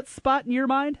upset spot in your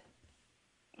mind?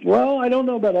 Well, I don't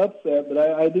know about upset, but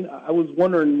I was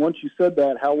wondering once you said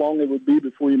that how long it would be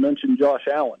before you mentioned Josh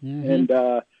Allen, and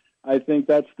I think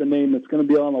that's the name that's going to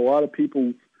be on a lot of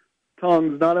people's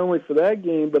tongues, not only for that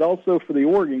game but also for the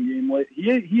Oregon game. Like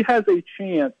he has a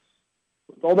chance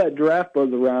with all that draft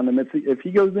buzz around him. If he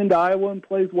goes into Iowa and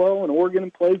plays well, and Oregon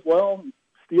and plays well, and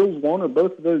steals one or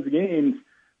both of those games,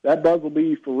 that buzz will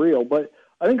be for real. But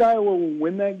I think Iowa will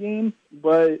win that game,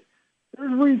 but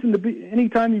there's reason to be.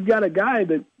 Anytime you've got a guy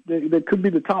that could be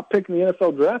the top pick in the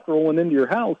NFL draft rolling into your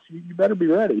house, you better be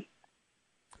ready.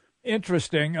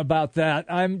 Interesting about that.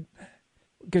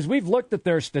 Because we've looked at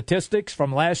their statistics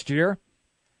from last year,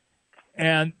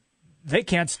 and they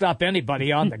can't stop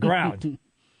anybody on the ground.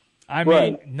 I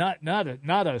mean,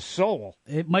 not a soul.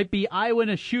 It might be Iowa in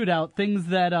a shootout, things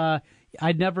that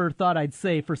I never thought I'd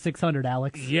say for 600,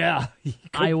 Alex. Yeah.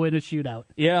 Iowa in a shootout.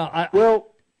 Yeah. Go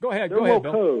ahead, Bill.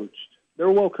 Coached. They're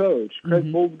well coached.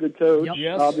 Craig Bull's a good coach,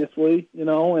 obviously,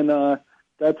 and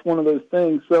that's one of those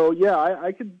things. So, yeah,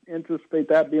 I could anticipate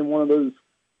that being one of those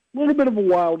little bit of a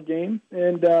wild game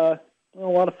and a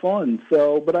lot of fun.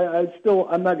 So, but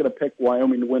I'm not going to pick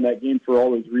Wyoming to win that game for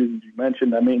all those reasons you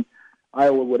mentioned. I mean,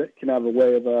 Iowa can have a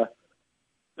way of,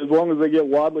 as long as they get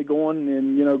Wadley going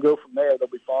and, go from there, they'll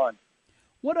be fine.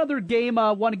 What other game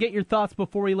want to get your thoughts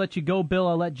before we let you go, Bill?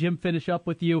 I'll let Jim finish up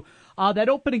with you. That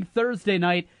opening Thursday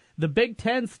night, the Big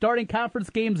Ten starting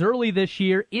conference games early this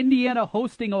year, Indiana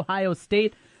hosting Ohio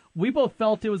State. We both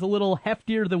felt it was a little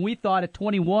heftier than we thought at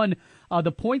 21,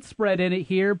 the point spread in it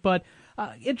here. But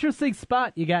interesting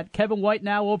spot. You got Kevin White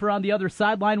now over on the other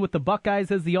sideline with the Buckeyes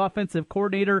as the offensive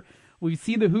coordinator. We've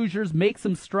seen the Hoosiers make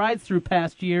some strides through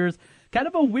past years. Kind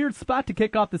of a weird spot to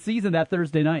kick off the season that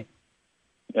Thursday night.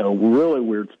 A really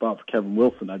weird spot for Kevin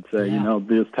Wilson, I'd say. Yeah.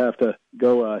 Just have to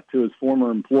go to his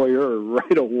former employer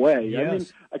right away. Yes. I mean,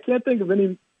 I can't think of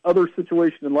any other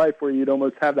situation in life where you'd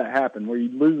almost have that happen, where you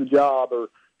lose a job or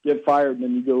get fired and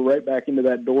then you go right back into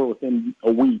that door within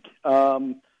a week.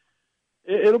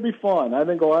 It'll be fun. I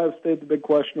think Ohio State, the big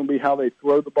question will be how they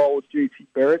throw the ball with J.T.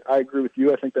 Barrett. I agree with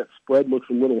you. I think that spread looks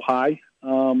a little high.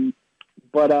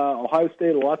 But Ohio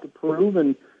State, a lot to prove,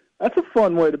 and that's a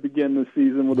fun way to begin the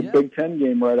season with a Big Ten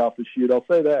game right off the chute. I'll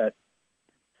say that.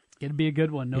 It'll be a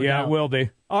good one, no doubt. Yeah, it will be.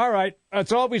 All right.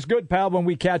 It's always good, pal, when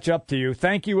we catch up to you.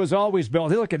 Thank you as always, Bill.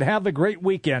 Look, and have a great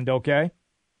weekend, okay?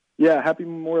 Yeah, happy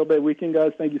Memorial Day weekend,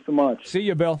 guys. Thank you so much. See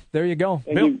you, Bill. There you go.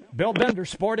 Bill Bender,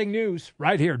 Sporting News,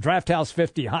 right here, Draft House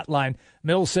 50 hotline,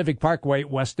 Middle Civic Parkway,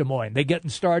 West Des Moines. They getting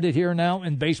started here now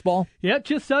in baseball? Yeah,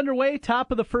 just underway,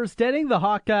 top of the first inning. The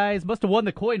Hawkeyes must have won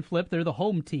the coin flip. They're the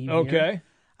home team here. Okay.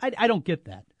 I don't get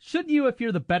that. Shouldn't you, if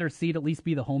you're the better seed, at least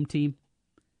be the home team?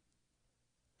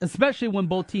 Especially when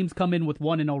both teams come in with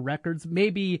 1-0 records.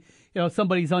 Maybe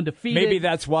somebody's undefeated. Maybe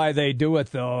that's why they do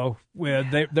it, though.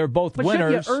 They're both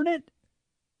winners. Shouldn't you earn it?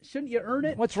 Shouldn't you earn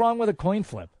it? What's wrong with a coin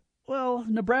flip? Well,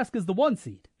 Nebraska's the 1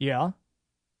 seed. Yeah.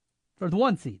 Or the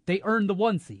 1 seed. They earned the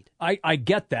 1 seed. I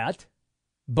get that,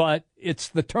 but it's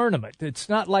the tournament. It's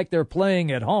not like they're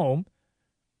playing at home.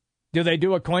 Do they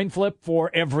do a coin flip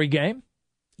for every game?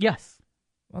 Yes.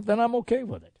 Well, then I'm okay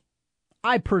with it.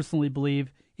 I personally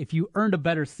believe if you earned a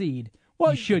better seed,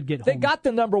 you should get home. They got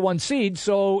the number 1 seed,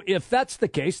 so if that's the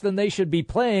case, then they should be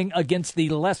playing against the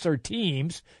lesser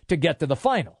teams to get to the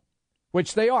final,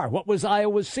 which they are. What was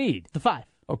Iowa's seed? The 5.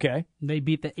 Okay. They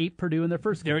beat the 8 Purdue in their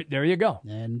first game. There you go.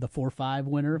 And the 4-5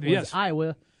 winner was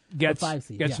Iowa, the 5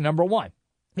 seed. Gets number 1.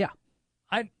 Yeah.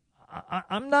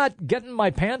 I'm not getting my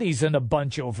panties in a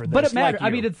bunch over this. But it matters. Like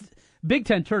I mean, it's Big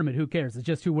Ten tournament. Who cares? It's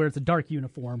just who wears a dark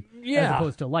uniform as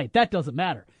opposed to a light. That doesn't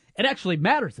matter. It actually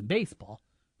matters in baseball.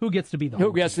 Who gets to be the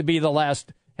home gets team. to be the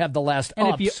last, have the last And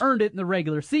ups. if you earned it in the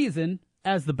regular season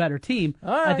as the better team,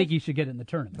 I think you should get it in the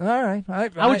tournament. All right.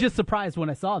 I was just surprised when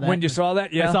I saw that. When you saw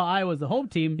that, yeah. I saw Iowa as the home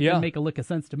team. It didn't make a lick of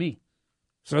sense to me.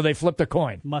 So they flipped a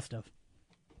coin. Must have.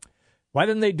 Why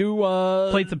didn't they do...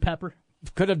 Played some pepper.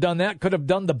 Could have done that. Could have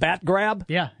done the bat grab.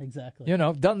 Yeah, exactly.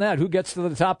 Done that. Who gets to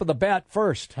the top of the bat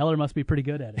first? Heller must be pretty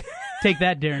good at it. Take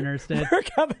that, Darren Erstad. We're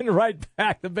coming right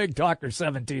back. The Big Talker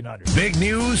 1700. Big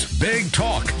news, big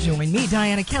talk. Join me,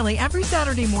 Diana Kelly, every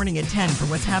Saturday morning at 10 for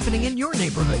what's happening in your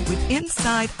neighborhood with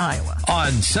Inside Iowa.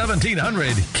 On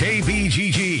 1700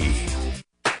 KBGG.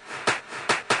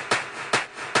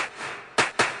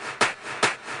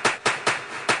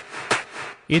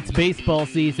 It's baseball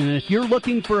season, and if you're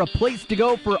looking for a place to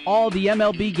go for all the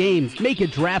MLB games, make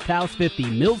it Draft House 50,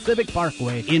 Mill Civic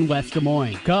Parkway in West Des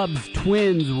Moines. Cubs,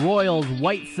 Twins, Royals,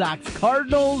 White Sox,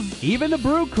 Cardinals, even the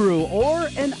Brew Crew, or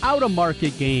an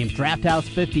out-of-market game. Draft House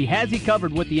 50 has you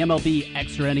covered with the MLB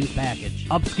Extra Innings package.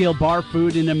 Upscale bar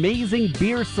food, an amazing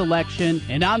beer selection,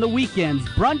 and on the weekends,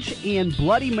 brunch and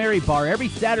Bloody Mary bar every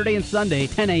Saturday and Sunday,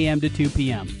 10 a.m. to 2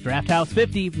 p.m. Draft House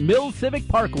 50, Mill Civic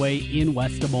Parkway in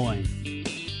West Des Moines.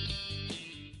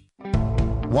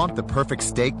 Want the perfect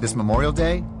steak this Memorial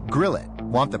Day? Grill it.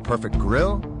 Want the perfect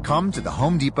grill? Come to the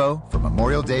Home Depot for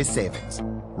Memorial Day savings.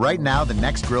 Right now, the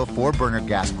Next Grill 4-burner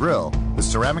gas grill with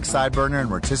ceramic side burner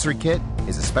and rotisserie kit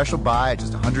is a special buy at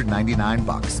just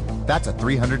 $199. That's a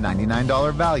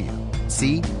 $399 value.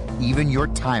 See? Even your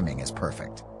timing is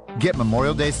perfect. Get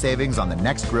Memorial Day savings on the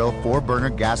Next Grill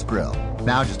 4-burner gas grill.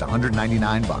 Now just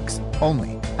 $199.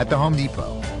 Only at the Home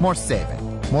Depot. More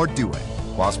saving. More doing.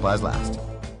 While supplies last.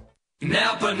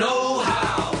 Napa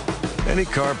know-how. Any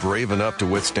car brave enough to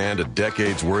withstand a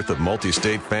decade's worth of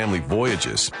multi-state family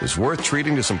voyages is worth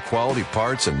treating to some quality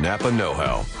parts and Napa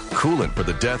know-how. Coolant for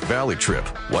the Death Valley trip,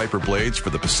 wiper blades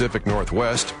for the Pacific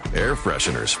Northwest, air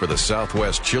fresheners for the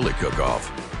Southwest chili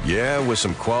cook-off. Yeah, with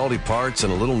some quality parts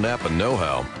and a little Napa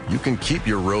know-how, you can keep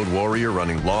your road warrior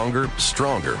running longer,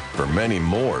 stronger, for many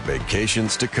more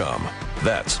vacations to come.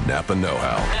 That's Napa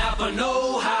know-how. Napa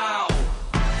know-how.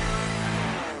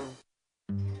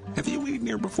 Have you eaten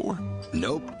here before?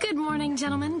 Nope. Good morning,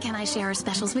 gentlemen. Can I share our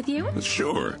specials with you?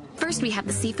 Sure. First, we have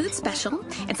the seafood special.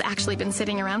 It's actually been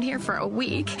sitting around here for a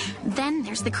week. Then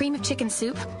there's the cream of chicken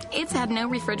soup. It's had no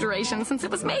refrigeration since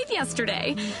it was made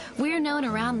yesterday. We're known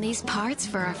around these parts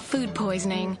for our food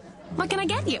poisoning. What can I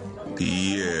get you?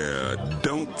 Yeah,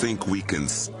 don't think we can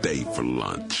stay for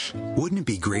lunch. Wouldn't it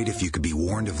be great if you could be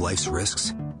warned of life's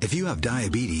risks? If you have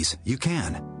diabetes, you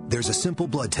can. There's a simple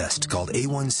blood test called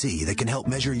A1C that can help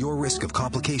measure your risk of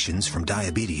complications from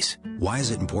diabetes. Why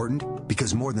is it important?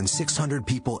 Because more than 600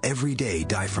 people every day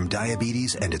die from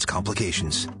diabetes and its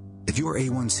complications. If your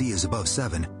A1C is above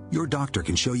 7, your doctor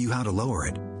can show you how to lower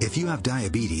it. If you have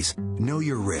diabetes, know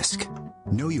your risk.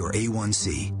 Know your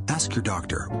A1C. Ask your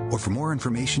doctor. Or for more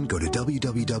information, go to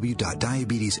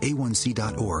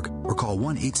www.diabetesaonc.org or call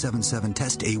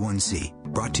 1-877-TEST-A1C.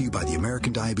 Brought to you by the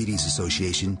American Diabetes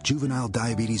Association, Juvenile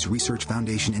Diabetes Research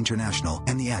Foundation International,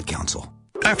 and the Ad Council.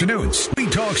 Afternoons, we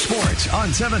talk sports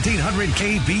on 1700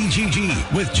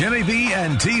 KBGG with Jimmy B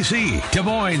and TC, Des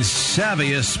Moines'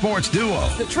 savviest sports duo.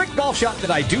 The trick golf shot that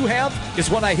I do have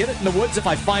is when I hit it in the woods if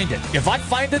I find it. If I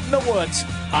find it in the woods,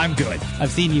 I'm good.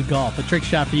 I've seen you golf. The trick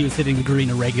shot for you is hitting the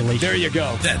green in regulation. There you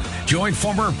go. Then join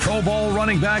former Pro Bowl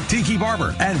running back Tiki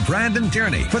Barber and Brandon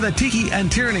Tierney for the Tiki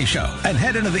and Tierney Show, and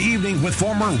head into the evening with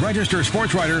former registered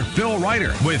sports writer Phil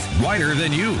Ryder with Ryder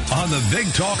Than You on the Big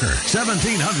Talker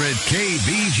 1700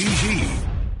 KBGG.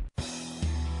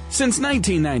 Since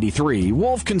 1993,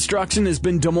 Wolf Construction has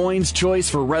been Des Moines' choice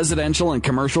for residential and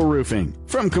commercial roofing.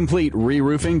 From complete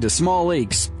re-roofing to small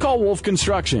leaks, call Wolf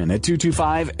Construction at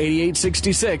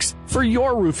 225-8866 for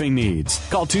your roofing needs.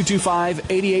 Call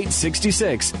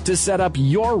 225-8866 to set up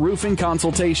your roofing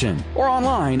consultation or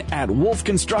online at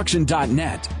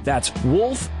wolfconstruction.net. That's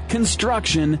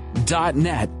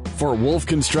wolfconstruction.net. For Wolf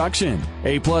Construction,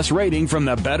 A+ rating from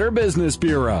the Better Business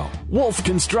Bureau.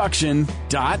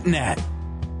 wolfconstruction.net.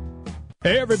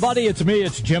 Hey everybody, it's me,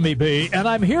 it's Jimmy B, and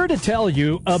I'm here to tell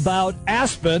you about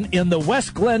Aspen in the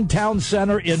West Glen Town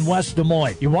Center in West Des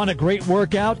Moines. You want a great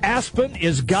workout? Aspen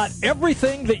has got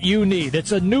everything that you need.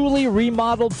 It's a newly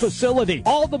remodeled facility.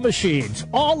 All the machines,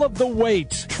 all of the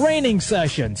weights, training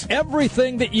sessions,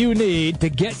 everything that you need to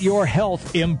get your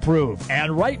health improved.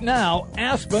 And right now,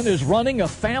 Aspen is running a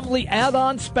family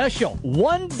add-on special.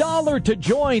 $1 to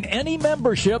join any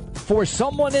membership for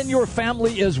someone in your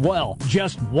family as well.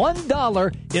 Just $1.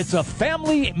 It's a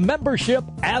family membership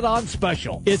add-on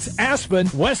special. It's Aspen,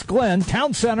 West Glen,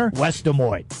 Town Center, West Des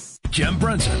Moines. Jim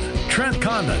Brunson, Trent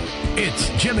Condon. It's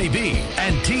Jimmy B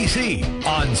and TC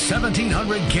on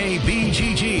 1700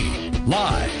 KBGG.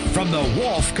 Live from the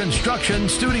Wolf Construction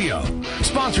Studio.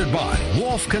 Sponsored by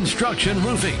Wolf Construction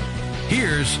Roofing.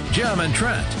 Here's Jim and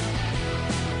Trent.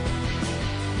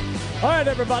 All right,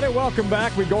 everybody, welcome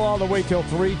back. We go all the way till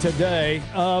 3 today.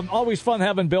 Always fun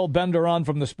having Bill Bender on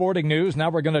from the Sporting News.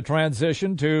 Now we're going to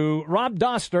transition to Rob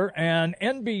Doster and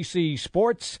NBC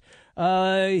Sports.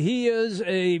 He is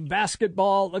a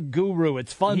basketball guru.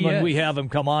 It's fun when we have him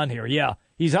come on here. Yeah,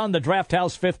 he's on the Draft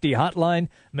House 50 hotline,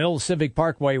 Mills Civic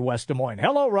Parkway, West Des Moines.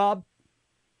 Hello, Rob.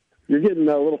 You're getting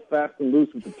a little fast and loose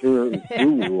with the guru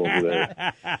over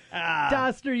there.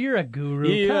 Doster, you're a guru.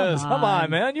 He is. Come on,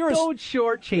 man. Don't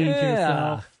shortchange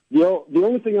yourself. The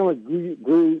only thing I'm a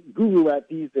guru at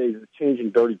these days is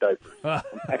changing dirty diapers. I'm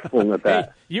excellent at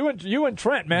that. Hey, you and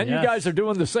Trent, man, you guys are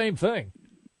doing the same thing.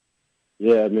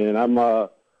 Yeah, man. I'm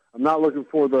not looking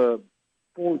forward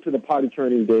to the potty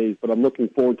training days, but I'm looking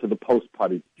forward to the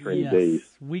post-potty training days.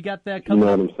 We got that coming up.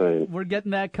 You know what I'm saying? We're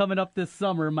getting that coming up this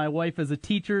summer. My wife is a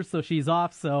teacher, so she's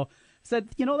off. So I said,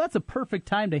 that's a perfect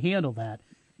time to handle that.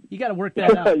 You got to work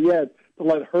that out. Yeah, to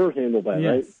let her handle that,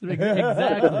 right?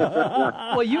 Exactly.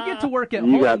 Well, you get to work at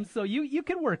home, so you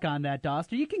can work on that,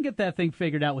 Doster. You can get that thing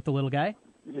figured out with the little guy.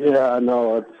 Yeah, I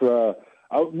know. It's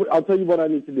I'll tell you what I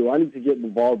need to do. I need to get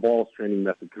LeVar Ball's training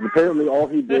method, because apparently all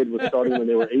he did was starting when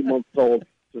they were 8 months old,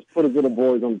 just put his little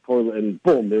boys on the toilet, and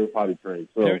boom, they were potty trained.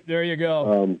 So there you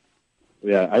go.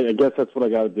 Yeah, I guess that's what I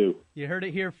got to do. You heard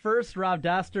it here first. Rob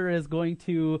Doster is going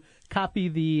to copy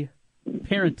the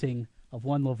parenting of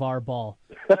one LeVar Ball.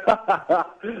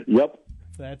 Yep.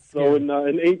 That's so in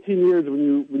 18 years,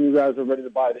 when you guys are ready to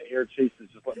buy the Air Chases,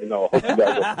 just let me know. I hope you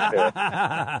guys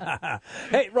are prepared.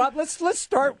 Hey, Rob, let's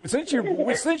start since you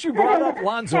brought up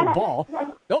Lonzo Ball.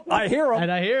 Oh, I hear him.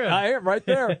 And I hear him right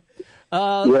there.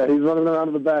 Yeah, he's running around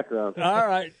in the background. All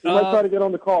right. He might try to get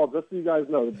on the call, just so you guys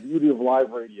know the beauty of live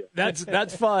radio.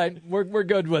 That's fine. We're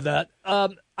good with that.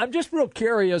 I'm just real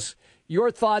curious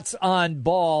your thoughts on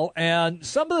Ball and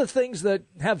some of the things that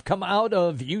have come out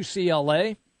of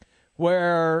UCLA,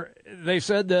 where they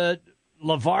said that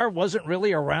LeVar wasn't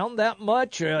really around that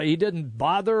much. He didn't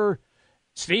bother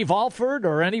Steve Alford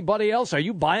or anybody else. Are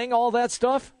you buying all that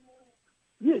stuff?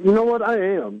 Yeah, you know what? I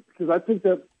am, because I think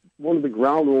that one of the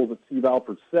ground rules that Steve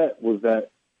Alford set was that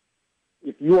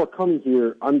if you are coming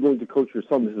here, I'm going to coach your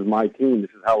son. This is my team. This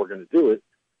is how we're going to do it.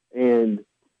 And,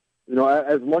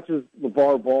 as much as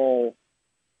LeVar Ball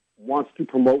wants to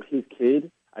promote his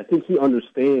kid, I think he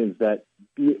understands that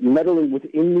meddling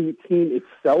within the team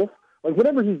itself, like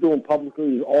whatever he's doing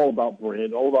publicly, is all about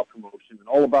brand, all about promotion, and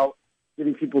all about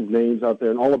getting people's names out there,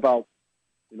 and all about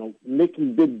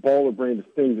making big baller brand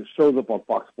things that shows up on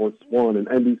Fox Sports 1 and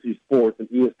NBC Sports and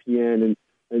ESPN and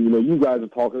you guys are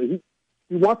talking.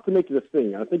 He wants to make it a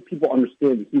thing. And I think people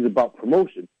understand that he's about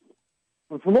promotion.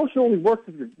 But promotion only works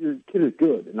if your kid is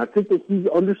good. And I think that he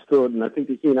understood, and I think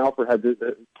that he and Alfred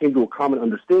came to a common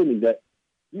understanding that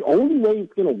the only way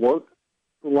it's going to work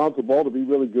for Lonzo Ball to be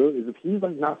really good is if he's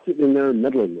not sitting in there and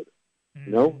meddling with it.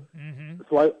 Mm-hmm.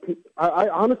 So I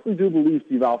honestly do believe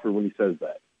Steve Alford when he says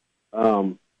that.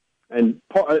 I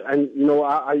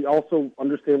also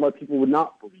understand why people would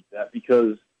not believe that,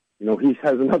 because he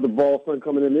has another Ball son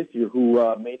coming in this year who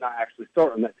may not actually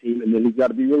start on that team, and then he's got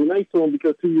to be really nice to him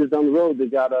because 2 years down the road they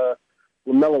got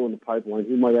LaMelo in the pipeline.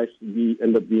 He might actually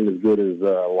end up being as good as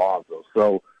Lonzo.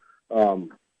 So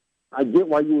I get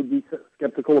why you would be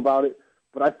skeptical about it,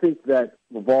 but I think that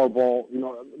LeVar Ball,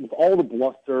 with all the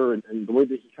bluster and the way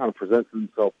that he kind of presents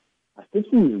himself, I think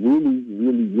he's really,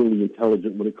 really, really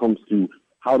intelligent when it comes to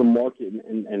how to market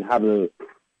and how to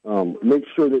make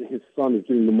sure that his son is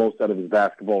getting the most out of his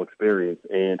basketball experience.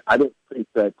 And I don't think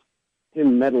that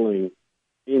him meddling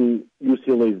in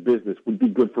UCLA's business would be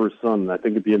good for his son. And I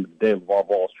think at the end of the day, LeVar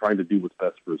Ball is trying to do what's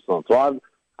best for his son. So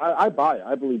I buy it.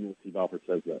 I believe when Steve Alford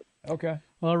says that. Okay.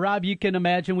 Well, Rob, you can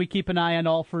imagine we keep an eye on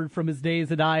Alford from his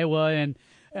days at Iowa, and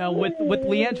with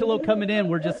LiAngelo coming in,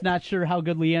 we're just not sure how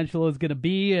good LiAngelo is going to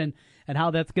be and how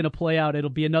that's going to play out. It'll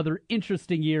be another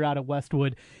interesting year out of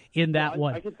Westwood in that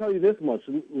one. I can tell you this much.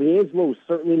 LiAngelo is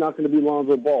certainly not going to be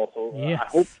Lonzo Ball, so yes. I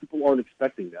hope people aren't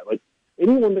expecting that. Like,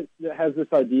 anyone that has this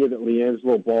idea that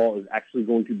LiAngelo Ball is actually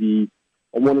going to be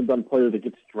a one-and-done player that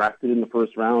gets drafted in the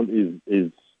first round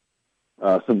is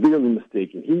severely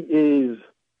mistaken. He is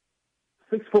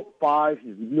 6'5".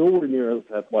 He's nowhere near as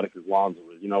athletic as Lonzo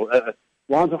is.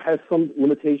 Lonzo has some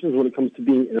limitations when it comes to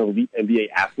being an elite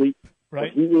NBA athlete.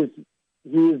 Right. But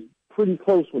he is pretty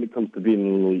close when it comes to being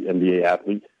an elite NBA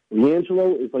athlete.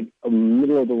 LiAngelo is like a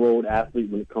middle-of-the-road athlete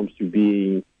when it comes to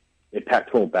being a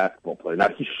Pac-12 basketball player. Now,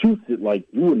 he shoots it like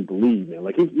you wouldn't believe, man.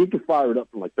 Like, he can fire it up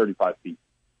from like 35 feet.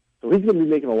 So he's going to be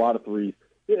making a lot of threes.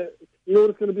 Yeah, you know what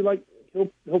it's going to be like?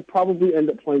 He'll probably end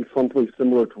up playing something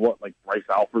similar to what like Bryce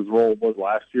Alford's role was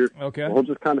last year. Okay. He'll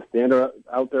just kind of stand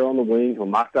out there on the wing. He'll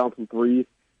knock down some threes.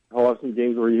 He'll have some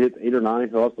games where he hits 8 or 9.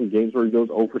 He'll have some games where he goes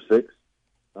 0 for 6.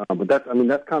 But that's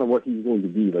kind of what he's going to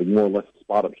be, like more or less a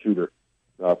spot-up shooter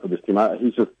for this team.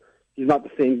 He's not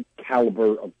the same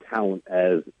caliber of talent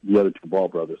as the other two Ball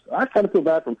brothers. I kind of feel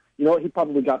bad for him. You know what? He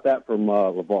probably got that from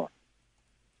LeVar.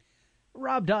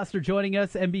 Rob Doster joining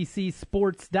us,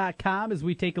 NBCSports.com, as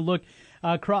we take a look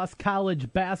across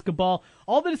college basketball.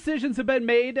 All the decisions have been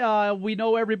made. We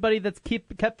know everybody that's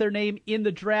kept their name in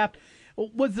the draft.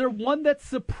 Was there one that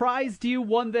surprised you,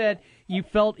 one that you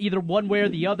felt either one way or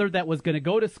the other that was going to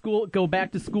go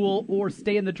back to school, or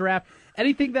stay in the draft?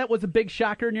 Anything that was a big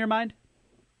shocker in your mind?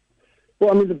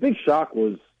 Well, I mean, the big shock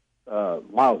was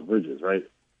Miles Bridges, right?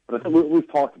 But I think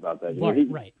we've talked about that.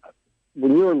 Right.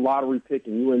 When you're a lottery pick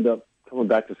and you end up coming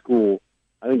back to school,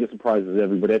 I think it surprises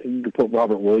everybody. I think you could put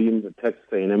Robert Williams at Texas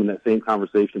A&M in that same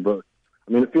conversation. But,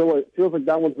 I mean, it feels like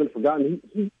that one's been forgotten.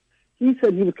 He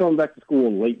said he was coming back to school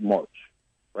in late March,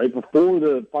 right, before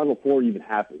the Final Four even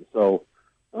happened. So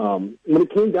when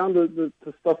it came down to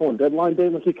stuff on deadline day,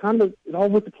 like it all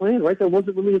went to plan, right? There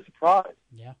wasn't really a surprise.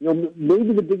 Yeah. You know,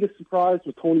 maybe the biggest surprise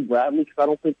was Tony Bradley, because I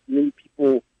don't think many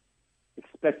people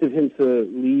expected him to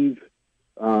leave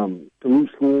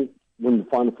school when the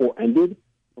Final Four ended.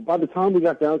 But by the time we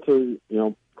got down to,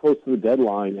 close to the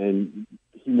deadline, and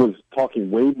he was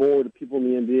talking way more to people in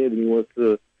the NBA than he was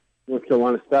to North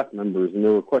Carolina staff members, and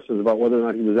there were questions about whether or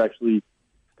not he was actually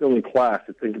still in class,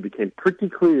 I think it became pretty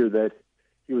clear that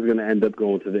he was going to end up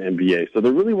going to the NBA. So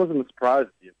there really wasn't a surprise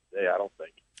at the end of the day, I don't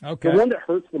think. Okay. The one that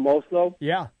hurts the most, though,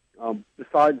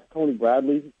 besides Tony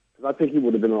Bradley, because I think he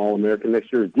would have been an All-American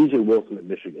next year, is DJ Wilson at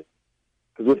Michigan.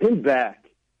 Because with him back,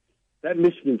 that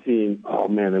Michigan team, oh,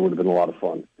 man, they would have been a lot of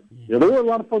fun. They were a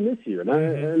lot of fun this year,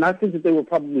 and I think that they were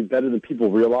probably better than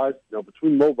people realized.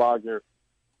 Between Mo Wagner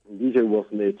and DJ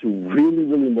Wilson, they had two really,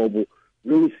 really mobile,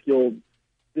 really skilled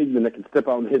big men that can step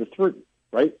out and hit a three,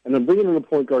 right? And then bringing in a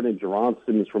point guard named Jerron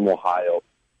Simmons from Ohio,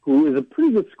 who is a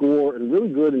pretty good scorer and really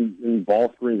good in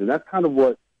ball screens, and that's kind of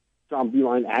what John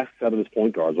Beilein asks out of his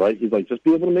point guards, right? He's like, just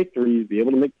be able to make threes, be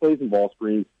able to make plays in ball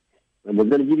screens, and we're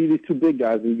going to give you these two big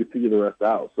guys, and you can figure the rest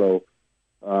out. So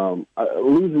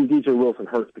losing DJ Wilson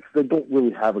hurts because they don't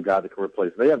really have a guy that can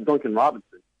replace him. They have Duncan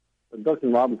Robinson, but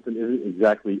Duncan Robinson isn't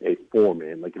exactly a four,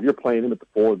 man. Like, if you're playing him at the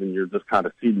four, then you're just kind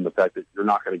of ceding the fact that you're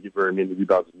not going to give very many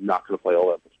rebounds and you're not going to play all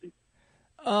that much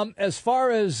defense. As far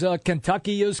as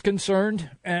Kentucky is concerned,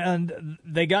 and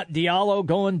they got Diallo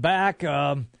going back,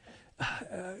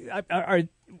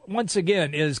 once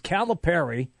again, is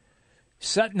Calipari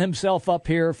setting himself up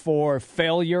here for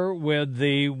failure with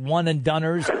the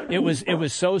one-and-doners? It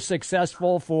was so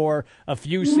successful for a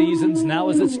few seasons. Now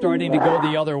is it starting to go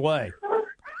the other way?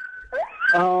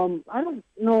 I don't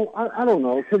know. I don't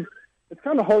know, because it's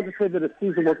kind of hard to say that a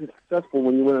season wasn't successful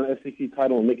when you win an SEC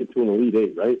title and make it to an Elite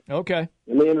Eight, right? Okay.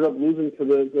 And they ended up losing to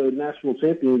the national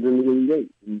champions in the Elite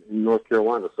Eight in North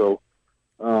Carolina. So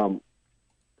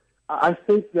I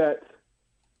think that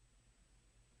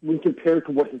when compared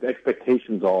to what his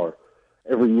expectations are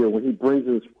every year, when he brings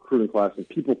in his recruiting class and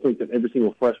people think that every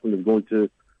single freshman is going to,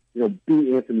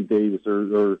 be Anthony Davis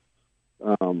or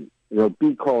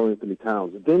beat Karl Anthony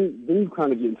Towns, then you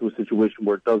kind of get into a situation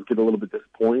where it does get a little bit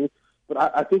disappointing.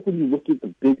 But I think when you look at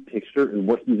the big picture and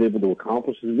what he's able to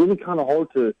accomplish, it's really kind of hard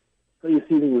to say his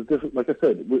season was different. Like I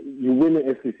said, you win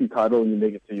the SEC title and you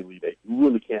make it to the Elite Eight. You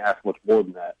really can't ask much more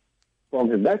than that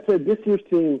from him. That said, this year's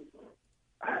team,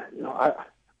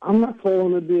 I'm not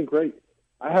sold on it being great.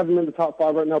 I have them in the top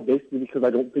 5 right now basically because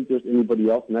I don't think there's anybody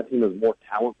else, and that team has more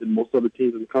talent than most other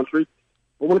teams in the country.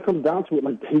 But when it comes down to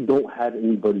it, they don't have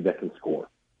anybody that can score.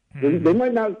 Mm-hmm. They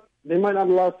might not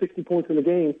allow 60 points in a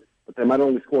game, but they might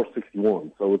only score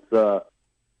 61. So it's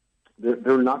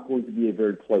they're not going to be a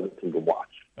very pleasant team to watch.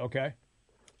 Okay.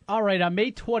 All right, on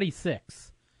May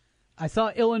 26th, I saw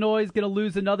Illinois is going to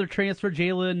lose another transfer.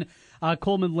 Jalen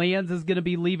Coleman-Lands is going to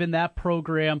be leaving that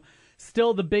program.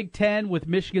 Still the Big Ten with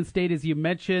Michigan State, as you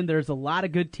mentioned. There's a lot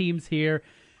of good teams here.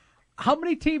 How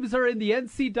many teams are in the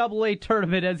NCAA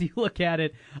tournament as you look at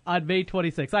it on May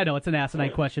 26th? I know it's an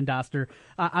asinine question, Doster.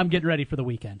 I'm getting ready for the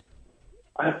weekend.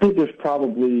 I think there's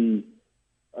probably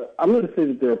I'm going to say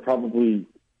that there are probably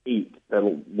 8 that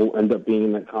will end up being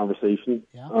in that conversation.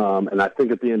 Yeah. And I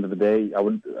think at the end of the day,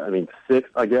 6,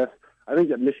 I guess. I think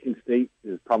that Michigan State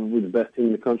is probably the best team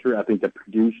in the country. I think that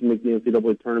Purdue should make the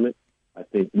NCAA tournament. I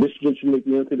think Michigan should make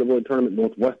the NCAA tournament.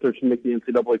 Northwestern should make the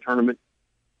NCAA tournament.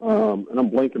 And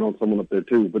I'm blanking on someone up there,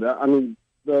 too. But,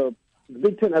 the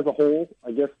Big Ten as a whole,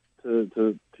 I guess,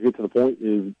 to get to the point,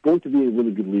 is going to be a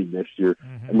really good league next year.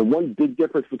 Mm-hmm. And the one big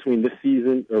difference between this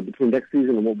season, or between next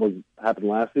season and what happened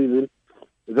last season,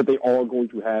 is that they are going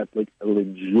to have, a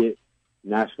legit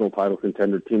national title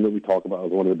contender team that we talk about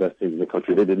as one of the best teams in the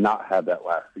country. They did not have that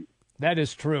last season. That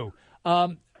is true.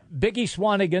 Biggie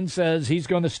Swanigan says he's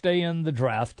going to stay in the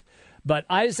draft, but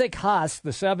Isaac Haas,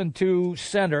 the 7'2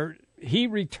 center, he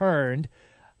returned.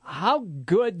 How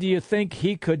good do you think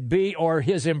he could be, or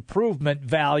his improvement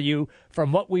value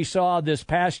from what we saw this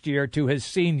past year to his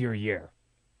senior year?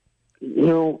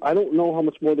 I don't know how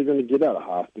much more they're going to get out of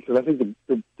Haas, because I think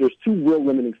there's two real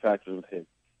limiting factors with him.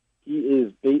 He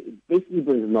is basically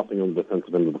brings nothing on the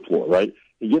defensive end of the floor, right?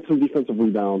 He gets some defensive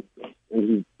rebounds, and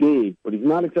he's big, but he's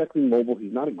not exactly mobile.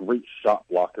 He's not a great shot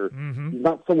blocker. Mm-hmm. He's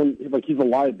not someone, he's a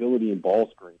liability in ball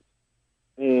screens.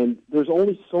 And there's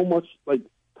only so much,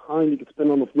 time you can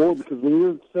spend on the floor, because when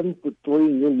you're 7'3"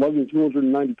 and you're lugging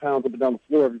 290 pounds up and down the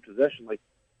floor every possession,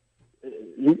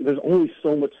 there's only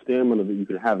so much stamina that you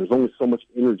can have. There's only so much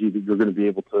energy that you're going to be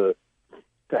able to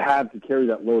have to carry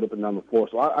that load up and down the floor.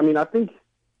 So, I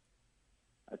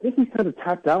think he's kind of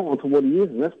tapped out onto what he is,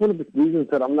 and that's one of the reasons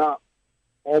that I'm not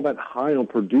all that high on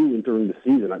Purdue during the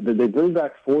season. They bring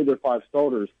back 4 of their 5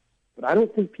 starters, but I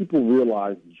don't think people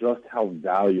realize just how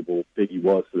valuable Biggie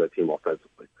was to that team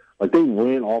offensively. They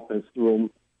ran offense through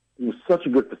him. He was such a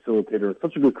good facilitator and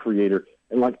such a good creator.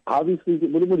 And, obviously,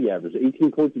 what did he average?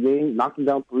 18 points a game, knocking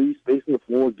down threes, spacing the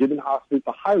floor, giving Haas space.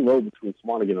 The high low between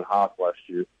Swanigan and Haas last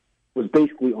year was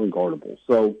basically unguardable.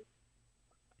 So,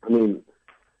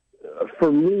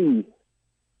 for me,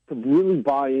 to really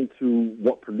buy into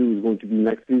what Purdue is going to be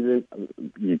next season,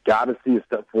 you got to see a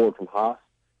step forward from Haas,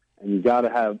 and you got to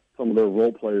have some of their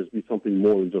role players be something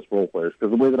more than just role players.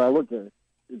 Because the way that I look at it,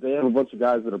 they have a bunch of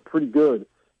guys that are pretty good.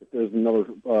 If there's another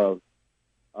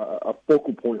a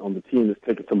focal point on the team that's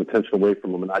taking some attention away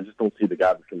from them, and I just don't see the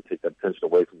guy that's going to take that attention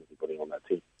away from anybody on that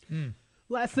team.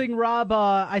 Last thing, Rob,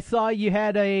 I saw you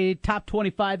had a top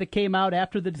 25 that came out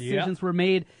after the decisions were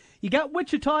made. You got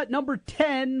Wichita at number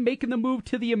 10, making the move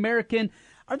to the American.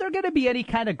 Are there going to be any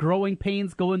kind of growing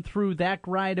pains going through that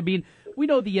grind? We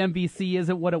know the MVC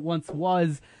isn't what it once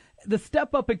was. The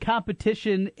step up in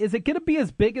competition, is it going to be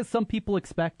as big as some people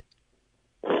expect?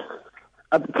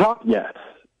 At the top, yes.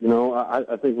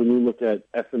 I think when you look at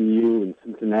SMU and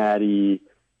Cincinnati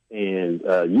and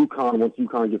UConn, once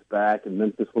UConn gets back, and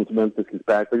Memphis, once Memphis gets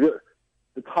back,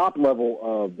 the top level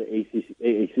of the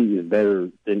AAC is better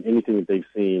than anything that they've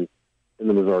seen in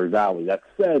the Missouri Valley. That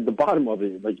said, the bottom of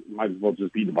it, might as well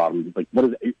just be the bottom. What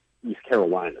is East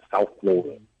Carolina, South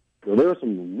Florida? There's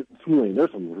some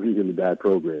really bad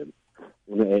programs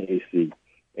in the AAC,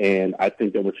 and I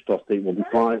think that Wichita State will be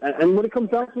fine. And when it comes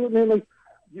down to it, man,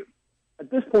 at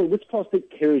this point, Wichita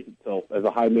State carries itself as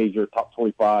a high major, top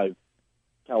 25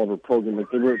 caliber program.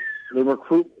 They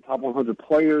recruit top 100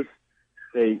 players.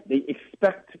 They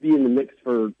expect to be in the mix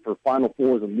for Final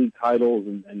Fours and league titles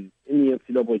and in the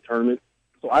NCAA tournament.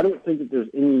 So I don't think that there's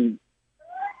any.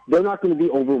 They're not going to be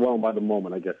overwhelmed by the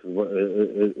moment, I guess,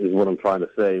 is what I'm trying to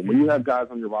say. When you have guys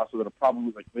on your roster that are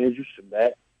probably like Andrew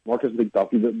Shamet, Marcus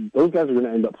McDuffie, those guys are going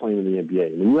to end up playing in the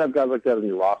NBA. When you have guys like that on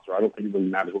your roster, I don't think it really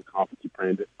matters what conference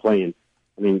you're playing.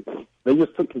 They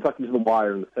just took Kentucky to the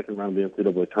wire in the second round of the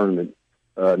NCAA tournament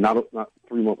not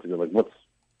 3 months ago. What's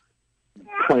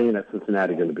playing at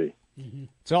Cincinnati going to be?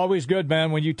 It's always good,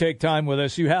 man, when you take time with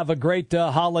us. You have a great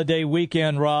holiday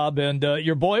weekend, Rob, and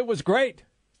your boy was great.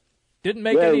 Didn't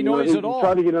make any noise at all. He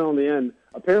tried to get in on the end.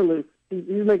 Apparently,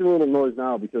 he's making a little noise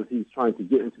now because he's trying to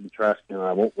get into the trash can, and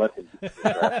I won't let him get into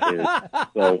the trash can.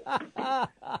 So.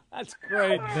 That's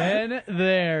great. Been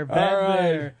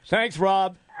there. Thanks,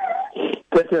 Rob.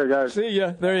 Take care, guys. See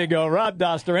ya. There you go. Rob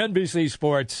Doster, NBC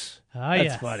Sports.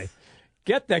 That's funny.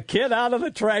 Get the kid out of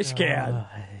the trash can.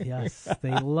 Yes,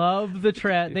 they love the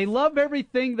trash. They love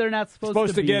everything they're not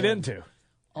supposed to get into.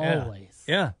 Always.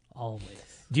 Yeah. Always.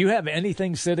 Do you have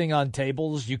anything sitting on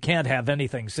tables? You can't have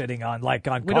anything sitting on,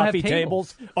 on we coffee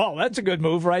tables. Oh, that's a good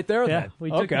move right there. Yeah, then.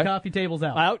 we took the coffee tables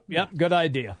out. Yep, good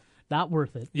idea. Not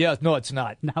worth it. Yeah, no, it's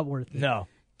not. Not worth it. No.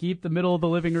 Keep the middle of the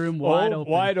living room wide open.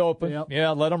 Wide open. Yep. Yeah,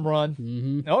 let them run.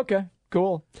 Mm-hmm. Okay,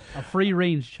 cool. A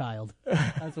free-range child.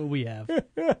 That's what we have.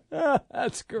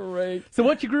 That's great. So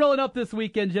what you grilling up this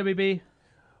weekend, Jimmy B?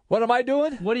 What am I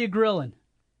doing? What are you grilling?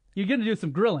 You're going to do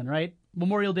some grilling, right?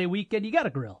 Memorial Day weekend, you got to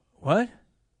grill. What?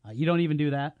 You don't even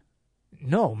do that?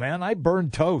 No, man. I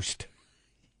burn toast.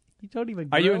 You don't even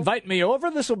grill? Are you inviting me over?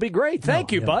 This will be great.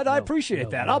 Thank you, bud. I appreciate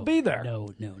that. I'll be there. No.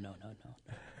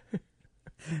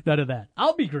 None of that.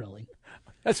 I'll be grilling.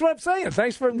 That's what I'm saying.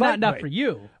 Thanks for inviting me. Not for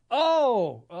you.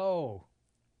 Oh.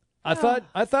 I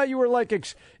thought you were like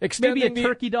extending maybe a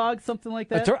turkey dog, something like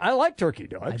that. I like turkey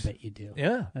dogs. I bet you do.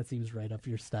 Yeah, that seems right up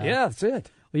your style. Yeah, that's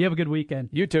it. Well, you have a good weekend.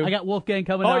 You too. I got Wolfgang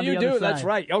coming on the other side. Oh, you do? That's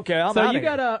right. Okay, I'm So outta you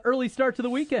here. got an early start to the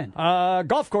weekend.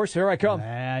 Golf course, here I come.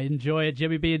 Enjoy it.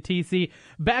 Jimmy B and TC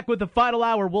back with the final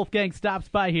hour. Wolfgang stops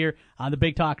by here on the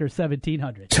Big Talker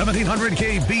 1700.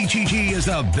 1700K BGG is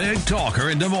the Big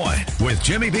Talker in Des Moines with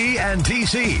Jimmy B and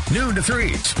TC. Noon to 3.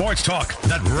 Sports talk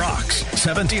that rocks.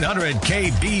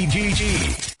 1700K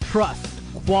BGG. Trust,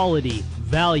 quality,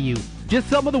 value. Just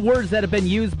some of the words that have been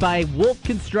used by Wolf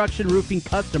Construction Roofing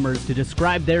customers to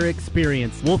describe their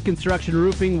experience. Wolf Construction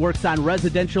Roofing works on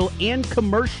residential and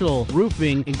commercial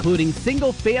roofing, including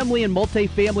single-family and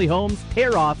multi-family homes,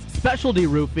 tear-offs, specialty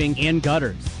roofing, and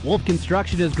gutters. Wolf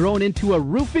Construction has grown into a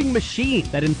roofing machine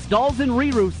that installs and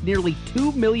re-roofs nearly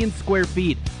 2 million square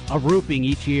feet of roofing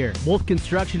each year. Wolf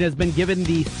Construction has been given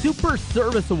the Super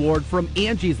Service Award from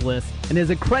Angie's List and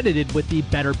is accredited with the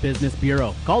Better Business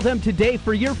Bureau. Call them today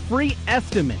for your free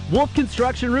estimate. Wolf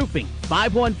Construction Roofing,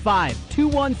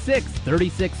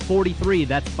 515-216-3643.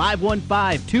 That's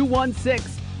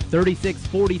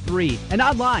 515-216-3643. And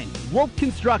online,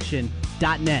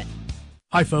 wolfconstruction.net.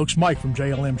 Hi folks, Mike from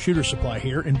JLM Shooter Supply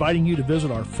here, inviting you to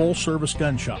visit our full-service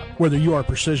gun shop. Whether you are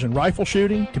precision rifle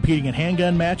shooting, competing in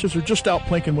handgun matches, or just out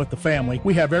plinking with the family,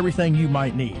 we have everything you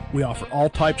might need. We offer all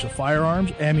types of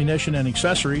firearms, ammunition, and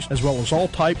accessories, as well as all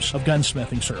types of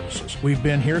gunsmithing services. We've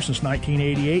been here since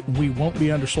 1988, and we won't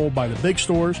be undersold by the big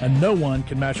stores, and no one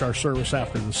can match our service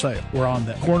after the sale. We're on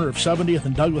the corner of 70th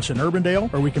and Douglas in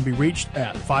Urbandale, or we can be reached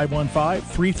at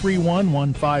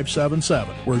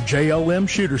 515-331-1577. We're JLM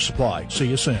Shooter Supply. See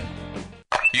you soon.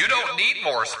 You don't need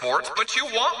more sports, but you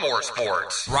want more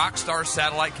sports. Rockstar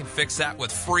Satellite can fix that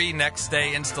with free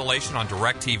next-day installation on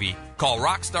DirecTV. Call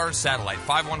Rockstar Satellite,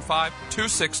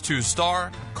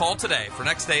 515-262-STAR. Call today for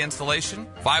next-day installation,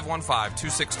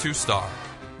 515-262-STAR.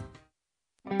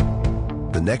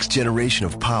 The next generation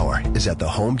of power is at the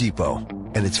Home Depot,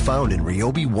 and it's found in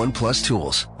Ryobi One Plus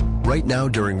tools. Right now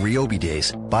during Ryobi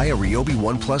Days, buy a Ryobi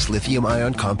One Plus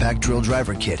lithium-ion compact drill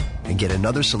driver kit and get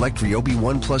another select Ryobi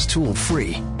One Plus tool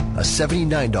free, a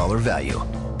 $79 value.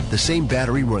 The same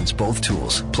battery runs both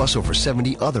tools, plus over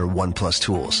 70 other One Plus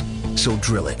tools. So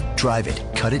drill it, drive it,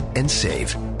 cut it, and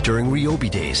save. During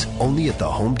Ryobi Days, only at the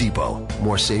Home Depot.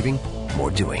 More saving, more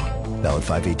doing. Valid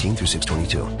 5/18 through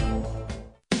 6/22.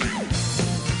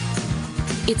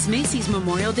 It's Macy's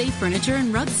Memorial Day Furniture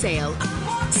and Rug Sale.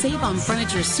 Save on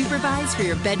furniture supervised for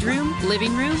your bedroom,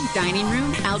 living room, dining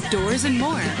room, outdoors, and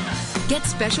more. Get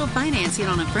special financing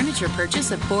on a furniture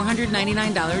purchase of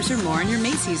 $499 or more on your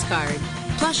Macy's card.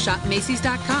 Plus, shop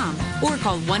Macy's.com or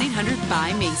call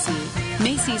 1-800-BUY-MACY.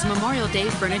 Macy's Memorial Day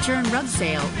Furniture and Rug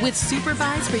Sale with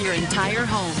supervised for your entire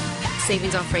home.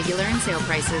 Savings off regular and sale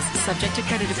prices. Subject to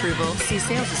credit approval. See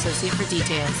sales associate for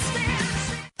details.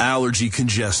 Allergy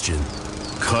congestion.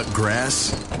 Cut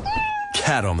grass.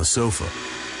 Cat on the sofa.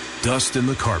 Dust in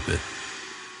the carpet.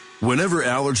 Whenever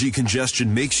allergy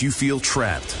congestion makes you feel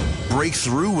trapped, break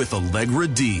through with Allegra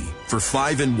D for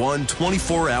 5-in-1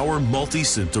 24-hour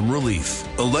multi-symptom relief.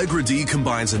 Allegra D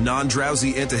combines a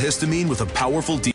non-drowsy antihistamine with a powerful